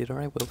pick leader.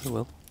 I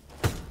will.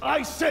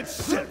 I said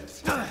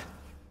sit!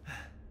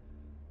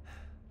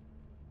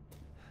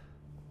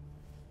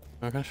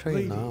 I'm gonna show you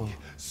Lady, now.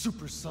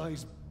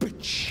 supersized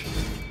bitch.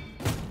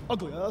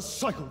 Ugly ass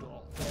psycho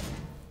doll.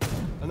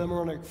 An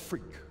embryonic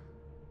freak.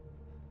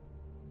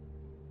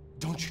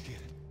 Don't you get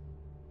it?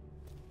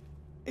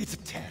 It's a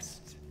test.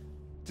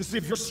 To see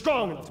if you're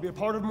strong enough to be a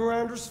part of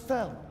Miranda's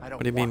family. I don't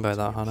What do you mean want by to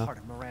that, be a Hannah? part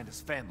of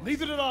Miranda's family.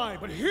 Neither did I,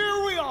 but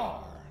here we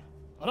are.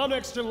 And I'm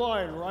next in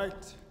line, right?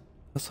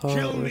 That's how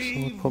Kill I wish me,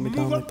 someone put me move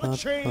down like up the that.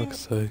 chain. Fuck's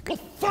sake. Well,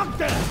 fuck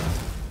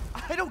that!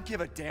 I don't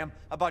give a damn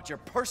about your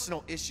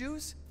personal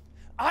issues.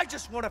 I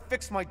just want to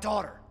fix my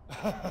daughter.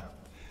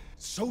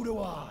 So do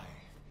I.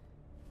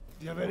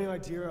 Do you have any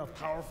idea how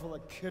powerful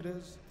that kid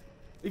is?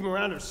 Even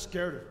Miranda's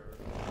scared of her.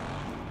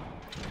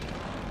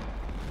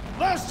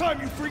 Last time,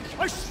 you freak,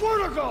 I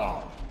swear to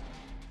God!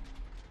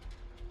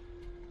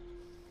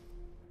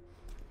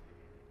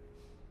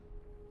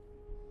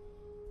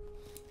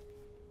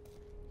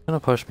 You're gonna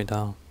push me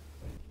down.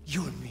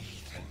 You and me,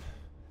 Ethan.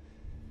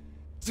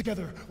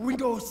 Together, we can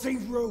go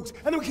save Rose,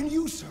 and then we can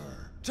use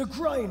her to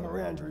grind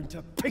Miranda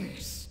into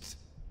paste.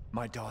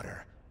 My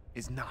daughter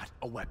is not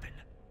a weapon.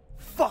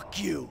 Fuck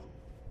you!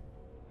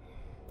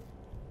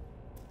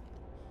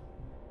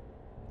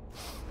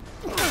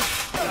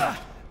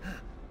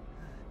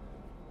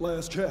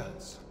 Last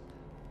chance.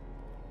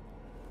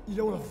 You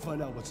don't want to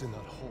find out what's in that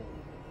hole.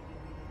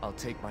 I'll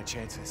take my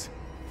chances.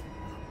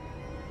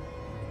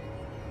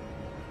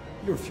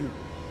 You're futile.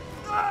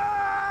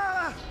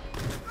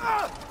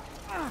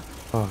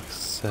 Fuck's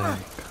sake.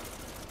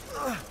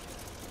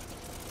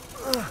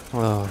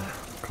 Oh,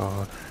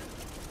 God.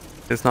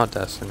 It's not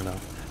Destiny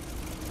enough.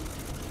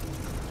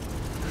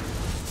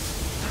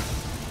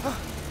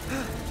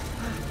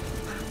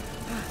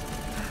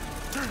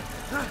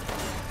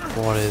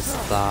 What is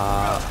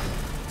that?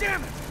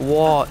 Damn it!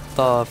 What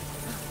the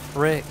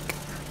frick?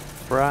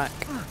 Frack?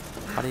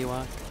 How do you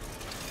act?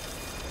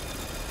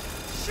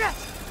 Shit!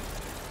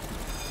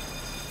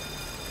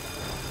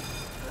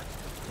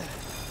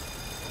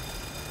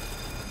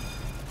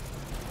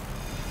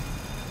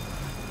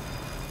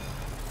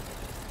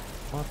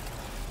 What?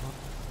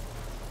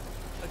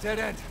 A dead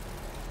end.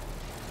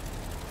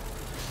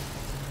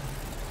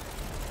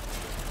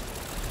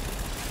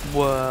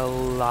 Well,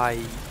 like...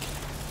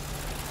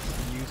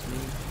 Use me?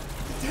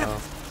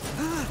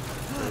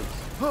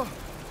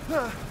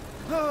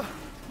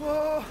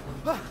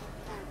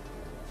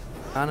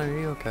 Anna, are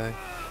you okay?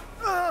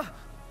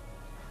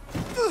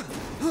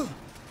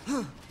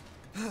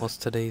 What's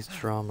today's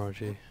drama,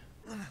 G?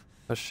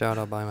 A shout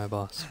out by my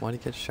boss. Why do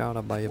you get shout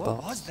out by your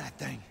What boss? was that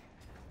thing?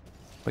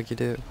 What'd you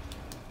do?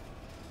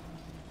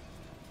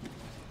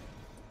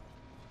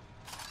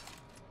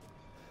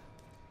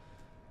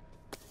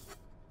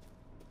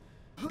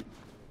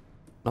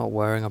 Not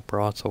wearing a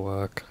bra to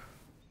work.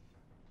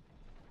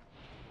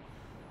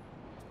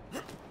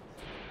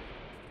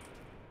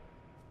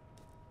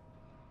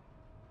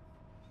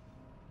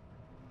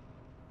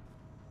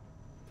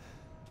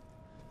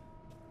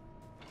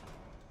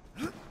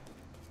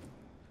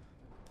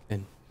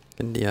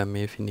 Can DM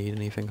me if you need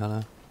anything,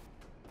 Hannah.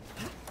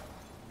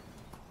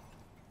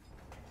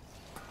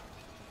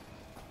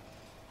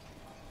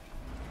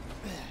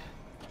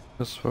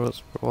 What's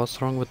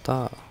wrong with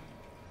that?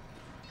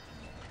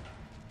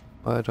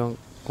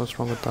 What's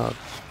wrong with that?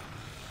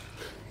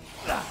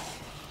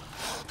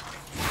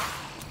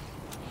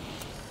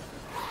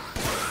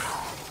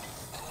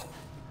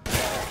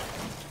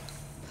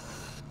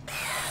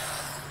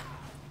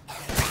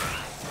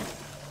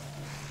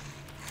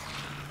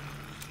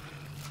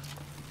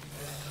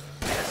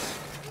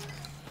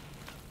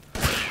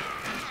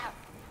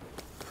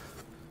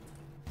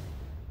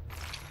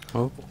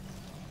 Oh.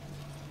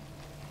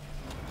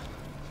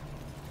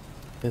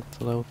 Get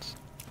loads.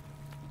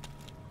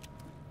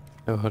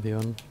 No hoodie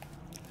on.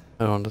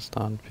 I don't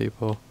understand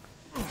people.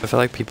 I feel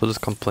like people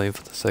just complain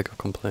for the sake of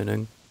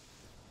complaining.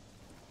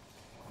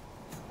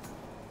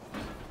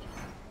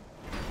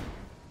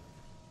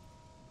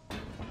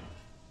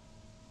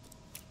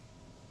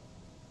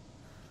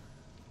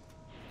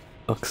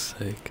 Fuck's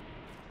sake.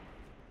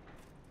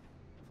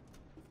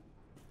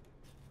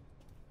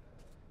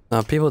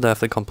 Now people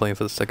definitely complain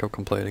for the sake of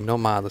complaining, no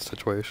matter the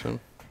situation.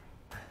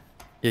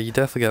 Yeah, you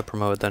definitely get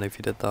promoted then if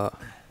you did that.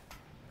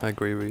 I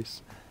agree,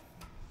 Reese.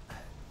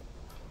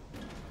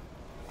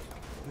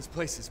 This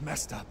place is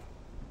messed up.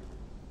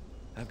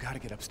 I've got to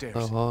get upstairs.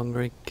 So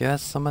hungry. Get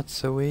something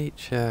to eat,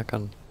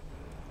 chicken.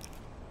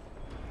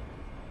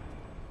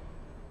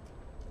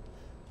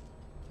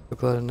 I'm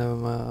glad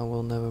I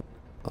will never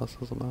pass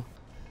as well.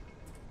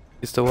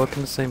 You still work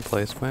in the same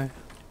place, mate?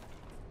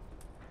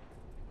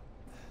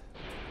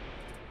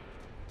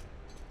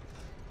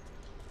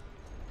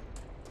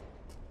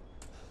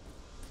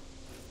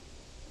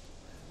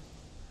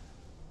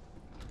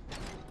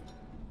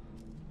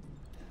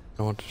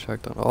 I want to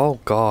check that. Oh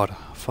god,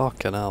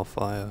 fucking hell,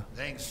 fire.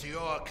 Thanks to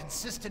your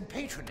consistent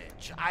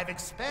patronage, I've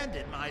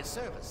expanded my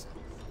services.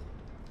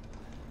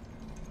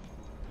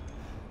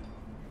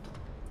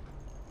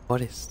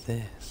 What is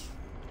this?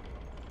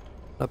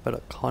 A bit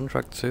of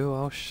contract too?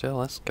 Oh shit,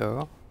 let's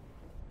go.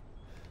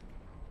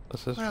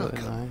 This is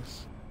really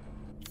nice.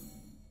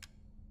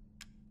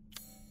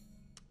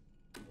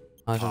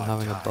 Imagine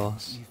having a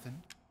boss.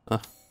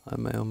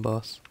 I'm my own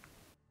boss.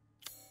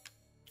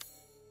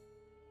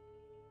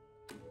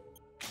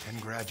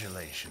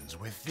 Congratulations.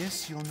 With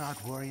this, you'll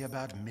not worry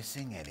about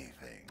missing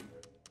anything.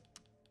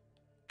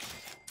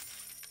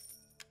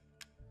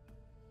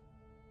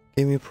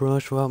 Give me a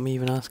promotion without me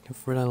even asking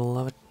for it. I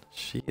love it.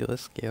 Shit,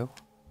 let's go.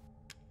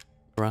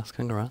 Congrats,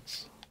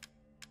 congrats.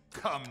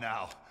 Come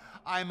now.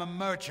 I'm a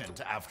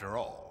merchant after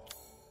all.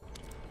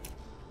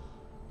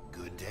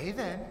 Good day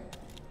then.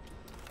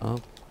 Oh.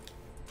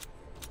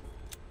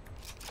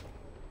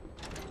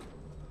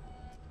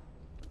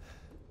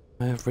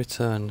 I have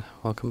returned.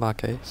 Welcome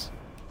back, Ace.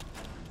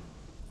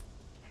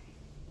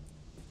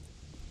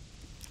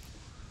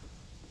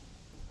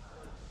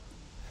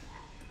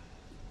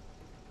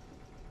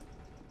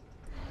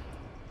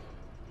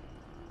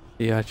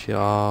 He actually,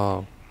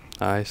 oh,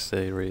 I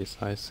see, Reese,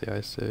 I see.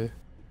 Trying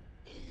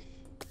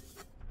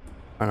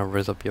to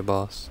rizz up your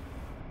boss.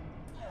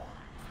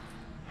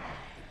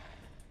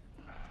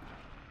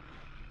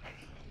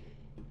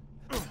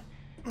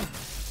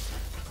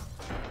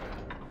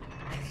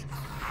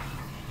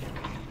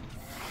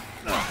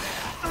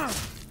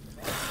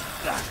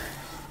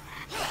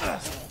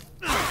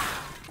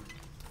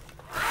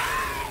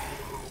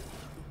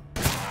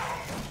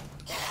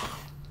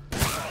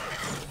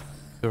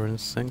 You're in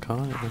sync,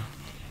 aren't you?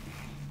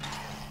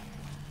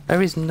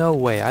 There is no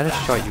way, I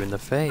just shot you in the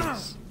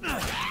face.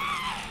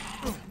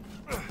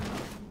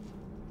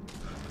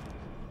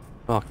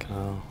 Fuck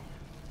no.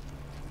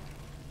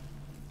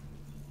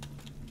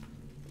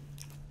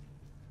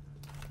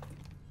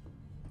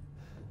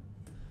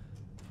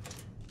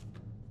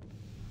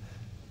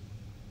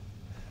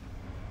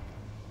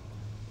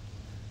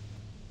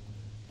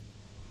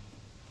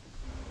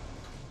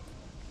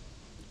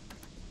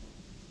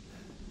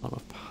 A lot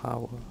of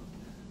power.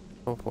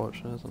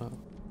 Unfortunate, isn't it?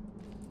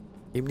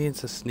 He needs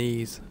to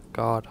sneeze.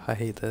 God, I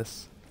hate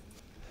this.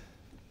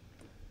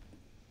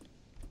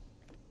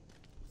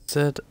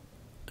 Said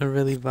a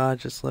really bad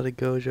just let it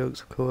go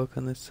jokes of co-work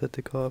and they said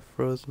they got a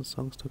Frozen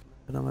song stuck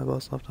in on my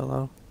boss laughed out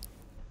loud.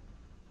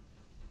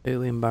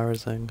 Really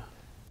embarrassing.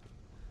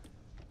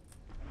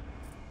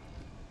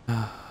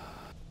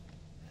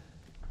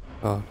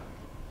 God.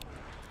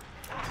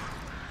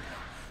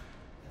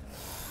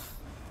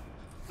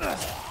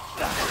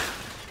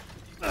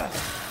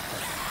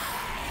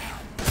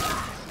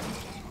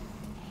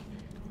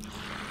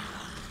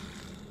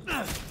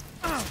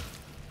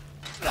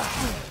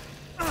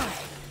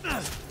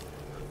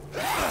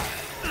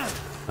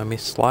 Let me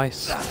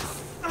slice.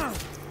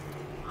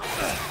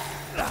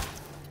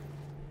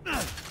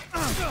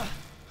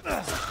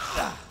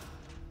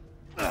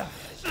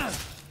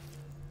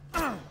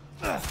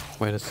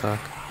 Wait a sec.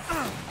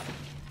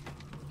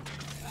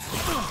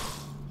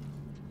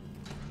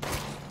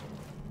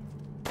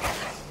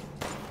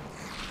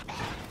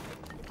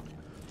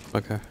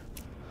 Okay.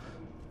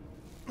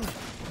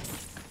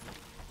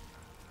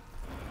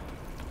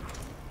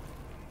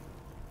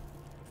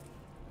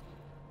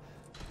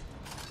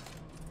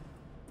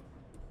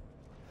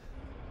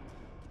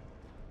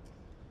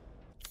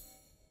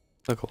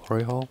 The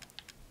glory hole.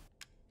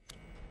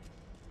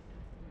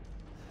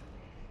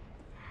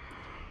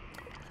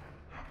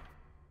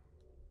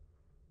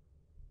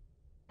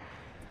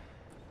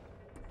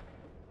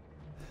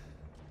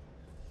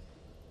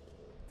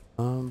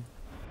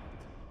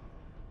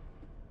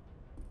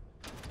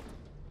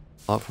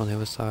 Not from the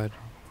other side.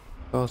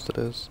 Of course it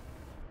is.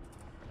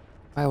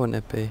 Why wouldn't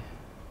it be?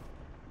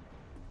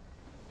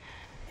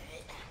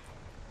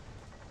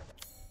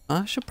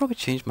 I should probably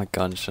change my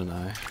gun, shouldn't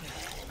I?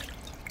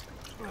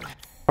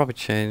 Probably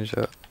change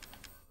it.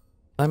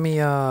 Let me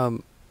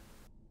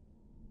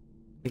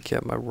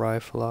get my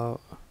rifle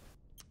out.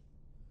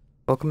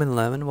 Welcome in,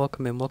 Lemon.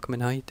 Welcome in, welcome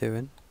in. How you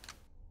doing?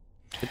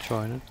 Good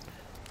joining.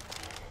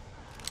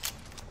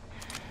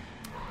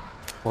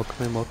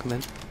 Welcome in, welcome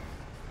in.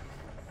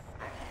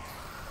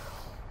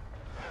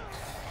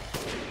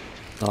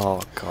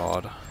 Oh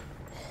god.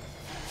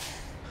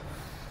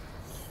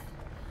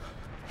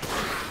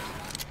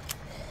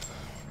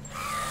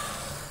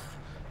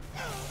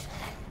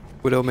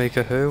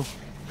 Widowmaker who?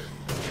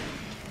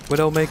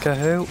 Widowmaker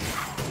who?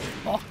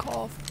 Fuck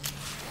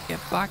off.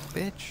 Get back,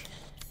 bitch.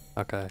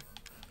 Okay.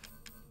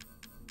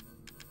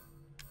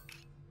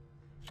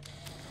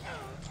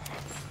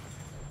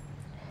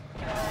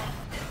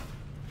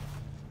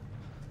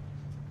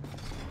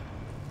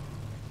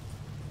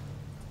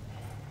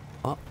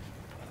 What?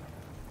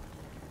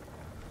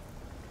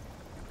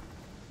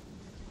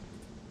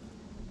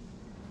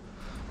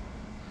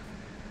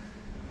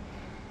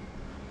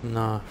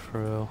 Nah,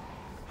 for real.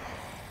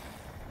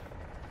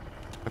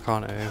 I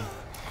can't aim.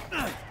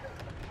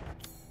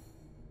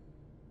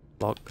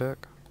 Lockpick.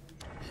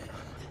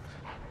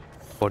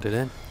 Put it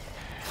in.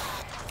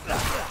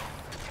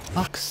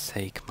 Fuck's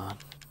sake, man.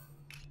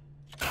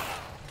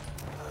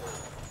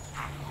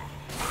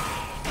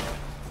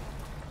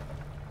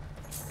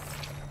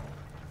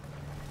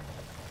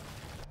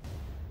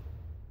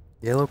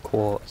 Yellow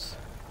quartz.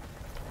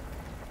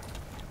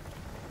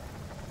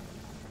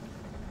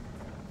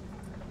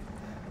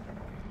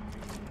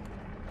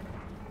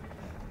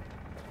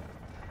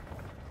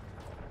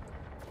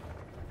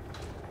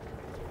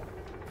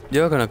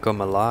 You're gonna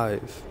come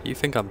alive. You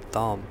think I'm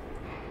dumb?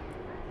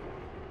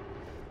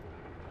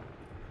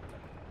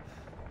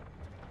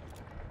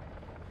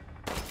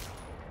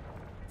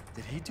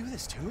 Did he do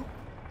this too?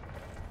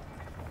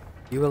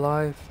 You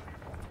alive?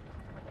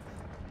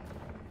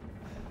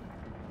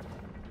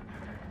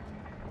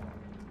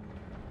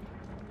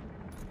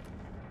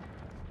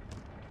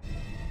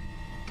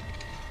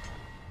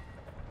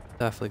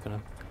 Definitely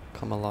gonna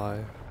come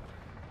alive.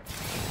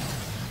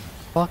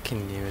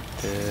 Fucking knew it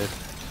did.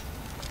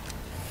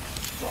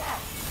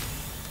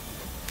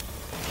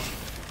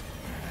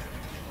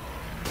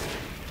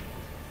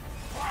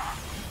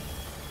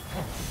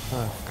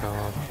 Oh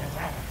god.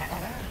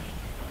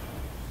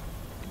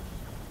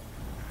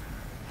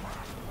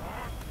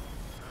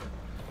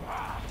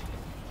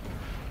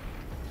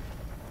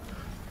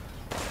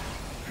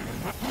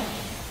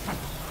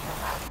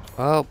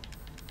 Well,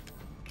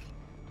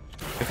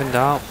 if in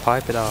doubt,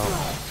 pipe it out.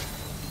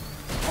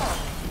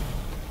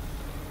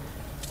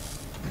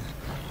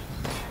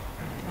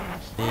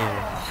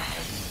 Yeah.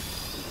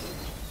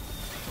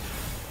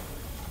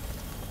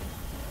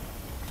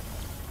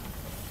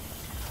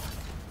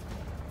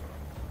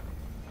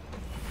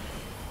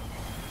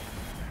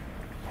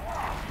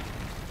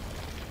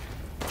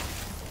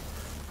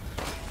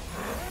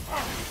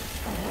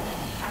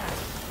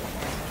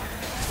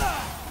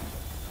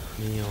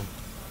 Neil.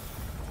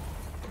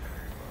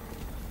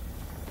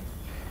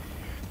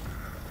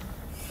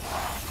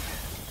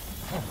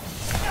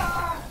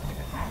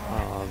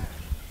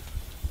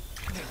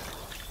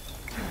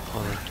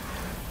 Funny.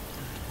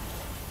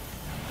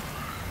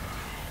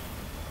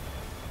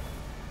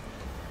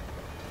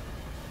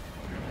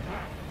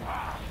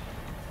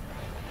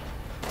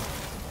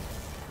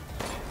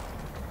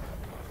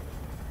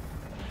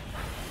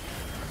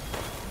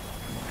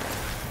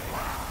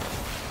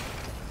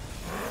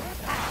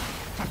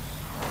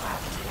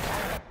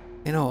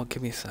 You know what,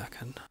 give me a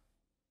second.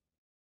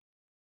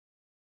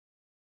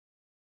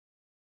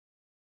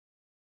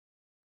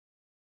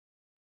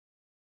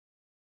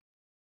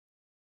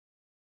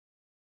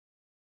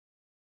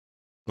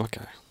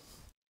 Okay.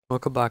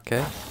 Welcome back,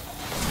 eh?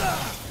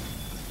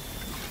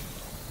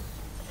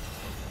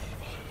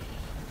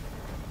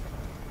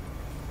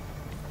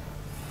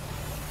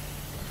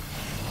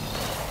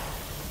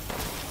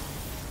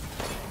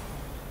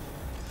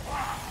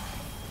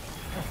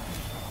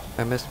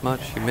 I missed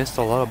much. You missed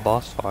a lot of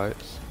boss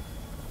fights.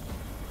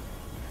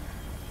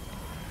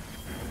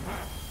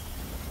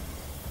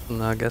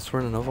 And I guess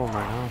we're in another one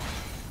right now.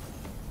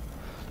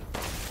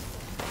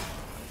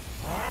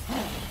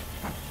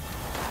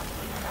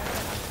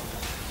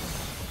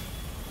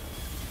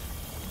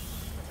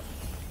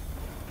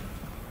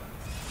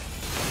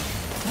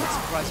 That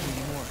surprised me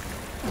more.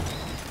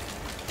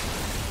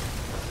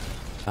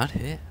 That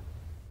hit?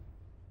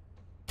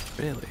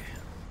 Really?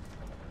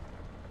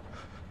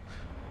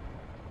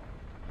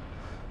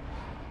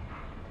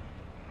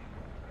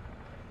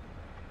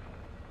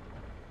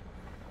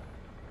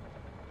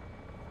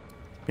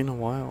 It's been a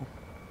while.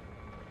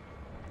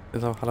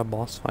 Because I've had a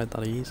boss fight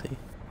that easy.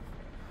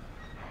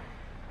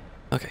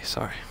 Okay,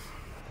 sorry.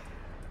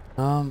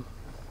 A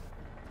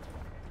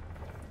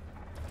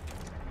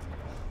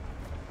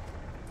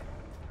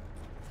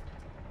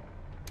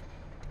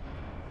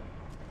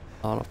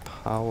lot of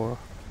power.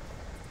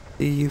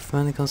 Do you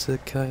finally consider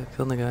killing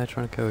the guy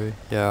trying to kill you?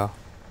 Yeah.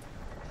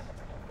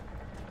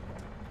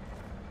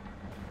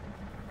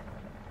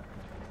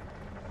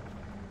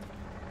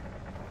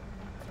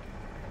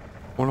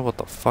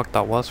 the fuck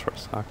that was for a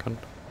second.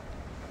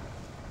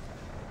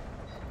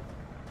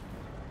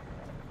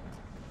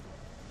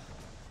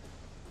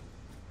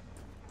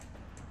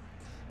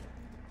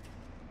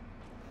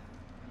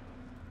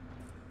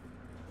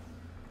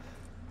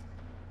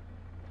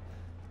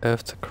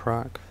 Earth to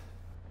crack.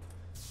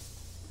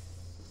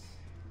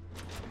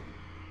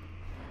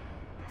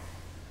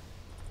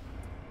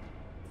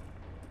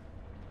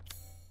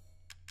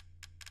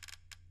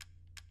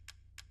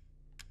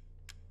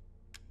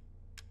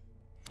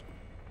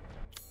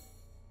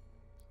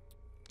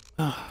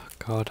 Oh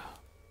god.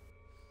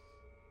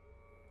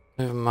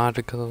 I'm even mad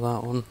because of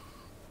that one.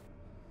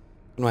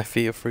 My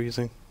feet are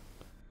freezing.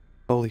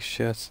 Holy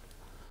shit.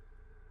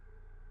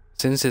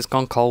 Since it's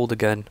gone cold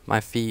again,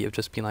 my feet have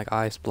just been like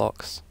ice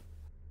blocks.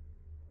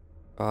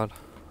 God.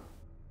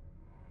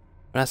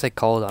 When I say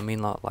cold, I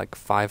mean like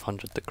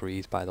 500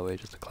 degrees, by the way,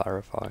 just to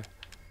clarify.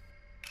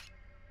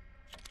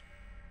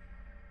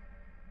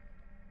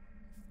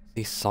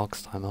 These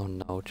socks time, oh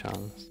no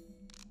chance.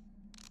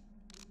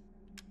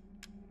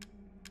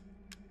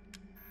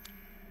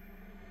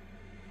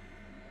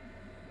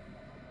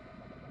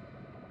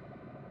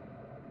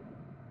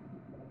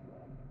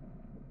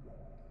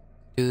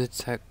 Do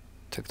the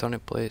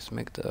tectonic plates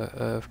make the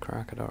earth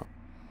crack it up?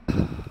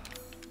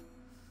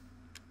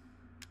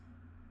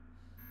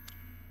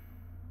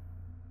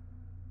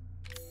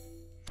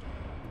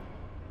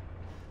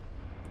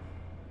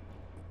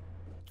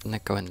 Can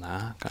it go in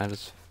there? Can I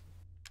just...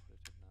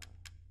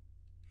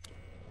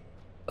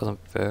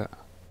 Doesn't fit.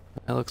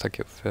 It looks like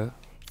it fit.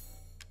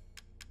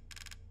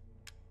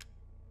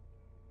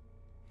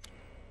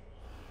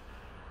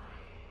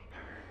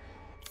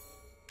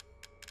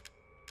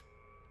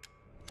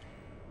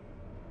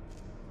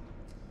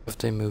 If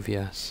they move,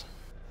 yes.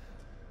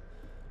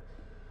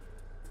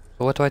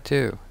 So what do I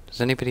do?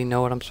 Does anybody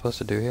know what I'm supposed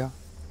to do here?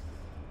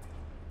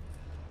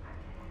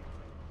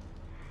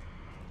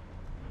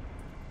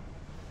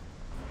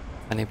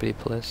 Anybody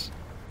please?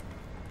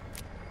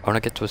 I want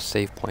to get to a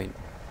save point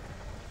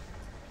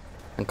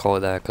and call it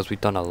there because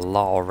we've done a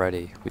lot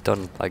already. We've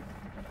done like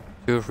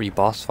 2 or 3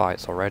 boss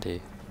fights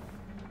already.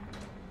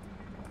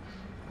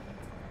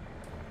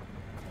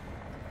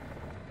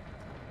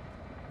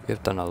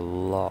 We've done a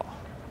lot.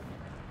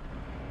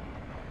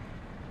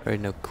 Really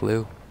no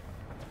clue.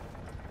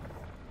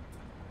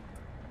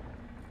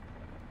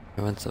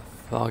 When's the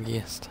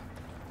foggiest?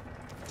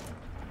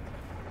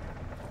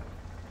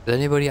 Is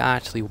anybody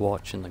actually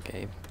watching the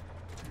game?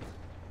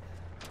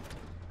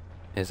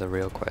 Is a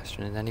real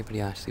question. Is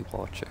anybody actually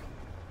watching?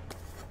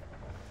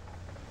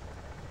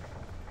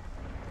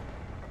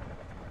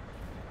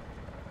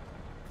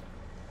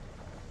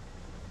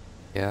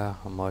 Yeah,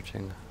 I'm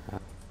watching.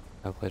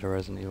 I played a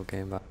Resident Evil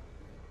game back.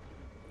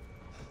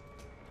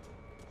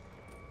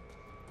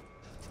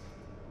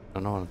 I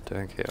don't know what I'm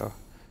doing here.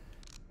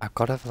 I've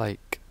gotta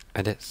like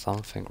edit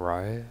something,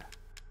 right?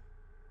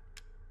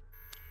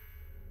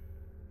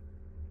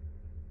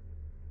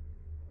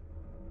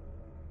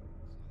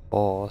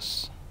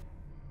 Horse.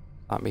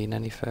 That mean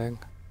anything?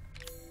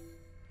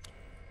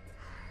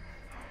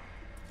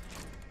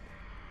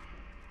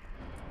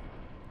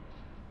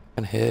 I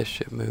can hear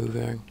shit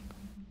moving.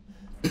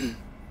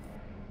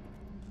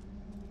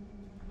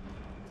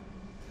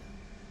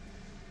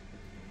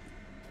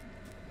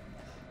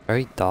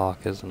 Very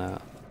dark, isn't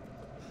it?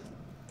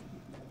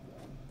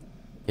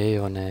 Yay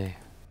or nay?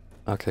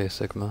 Okay,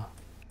 Sigma.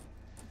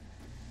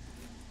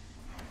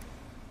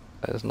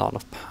 There's not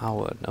enough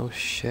power. No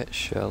shit,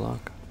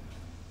 Sherlock.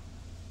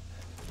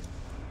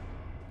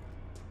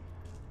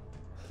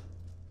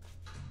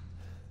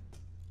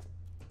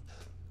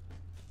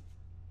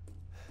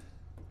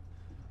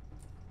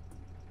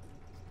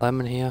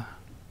 Lemon here.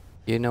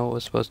 You know what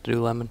we're supposed to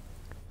do, Lemon?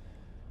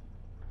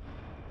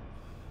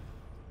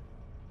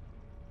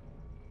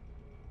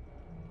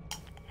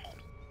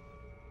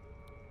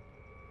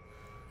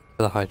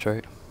 The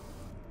hydrate.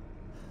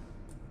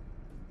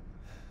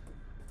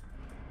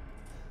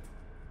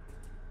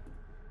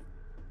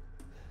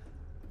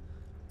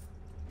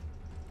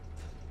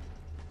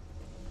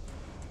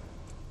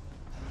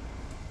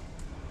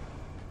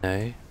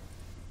 Nay.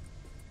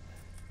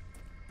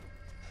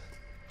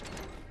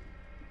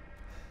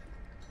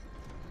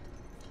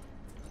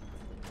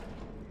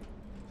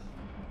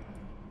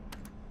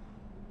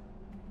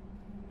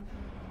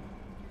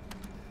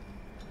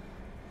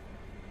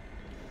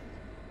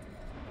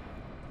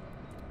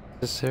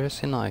 Is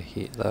seriously not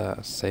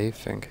the save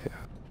thing here?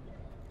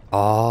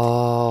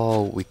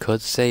 Oh, we could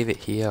save it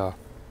here.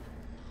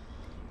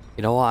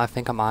 You know what? I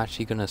think I'm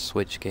actually gonna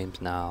switch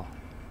games now,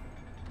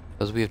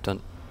 because we have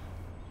done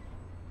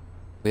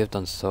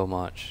so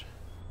much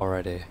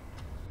already. I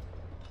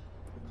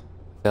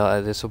feel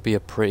like this will be a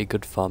pretty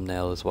good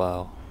thumbnail as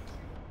well.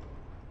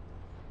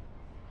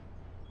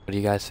 What do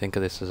you guys think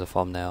of this as a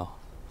thumbnail?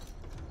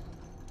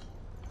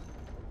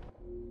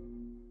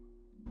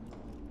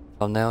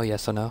 Thumbnail,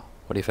 yes or no?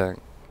 What do you think?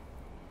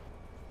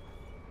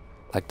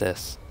 Like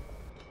this.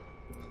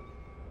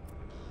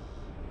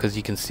 Because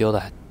you can see all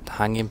the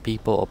hanging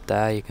people up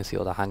there, you can see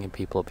all the hanging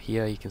people up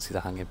here, you can see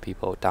the hanging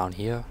people down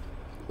here.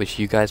 Which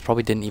you guys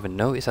probably didn't even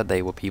notice that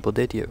they were people,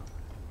 did you?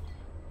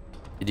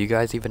 Did you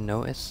guys even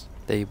notice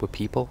they were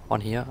people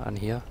on here and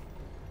here?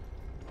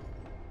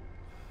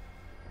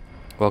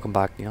 Welcome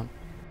back, Neon.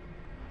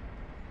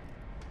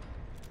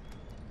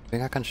 I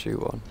think I can shoot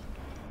one.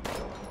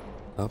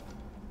 Nope.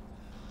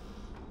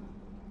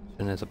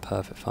 And there's a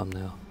perfect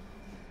thumbnail.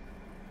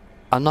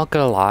 I'm not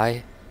gonna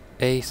lie,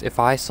 Ace, if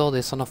I saw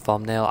this on a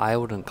thumbnail, I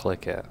wouldn't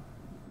click it.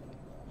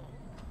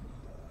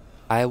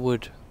 I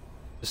would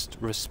just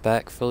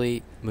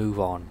respectfully move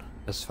on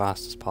as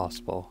fast as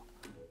possible.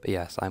 But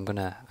yes, I'm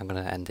gonna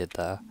end it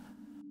there.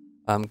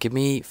 Give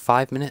me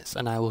 5 minutes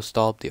and I will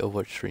start the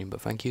Overwatch stream. But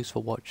thank yous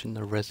for watching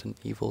the Resident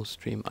Evil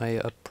stream. I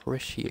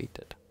appreciate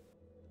it.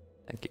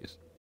 Thank yous.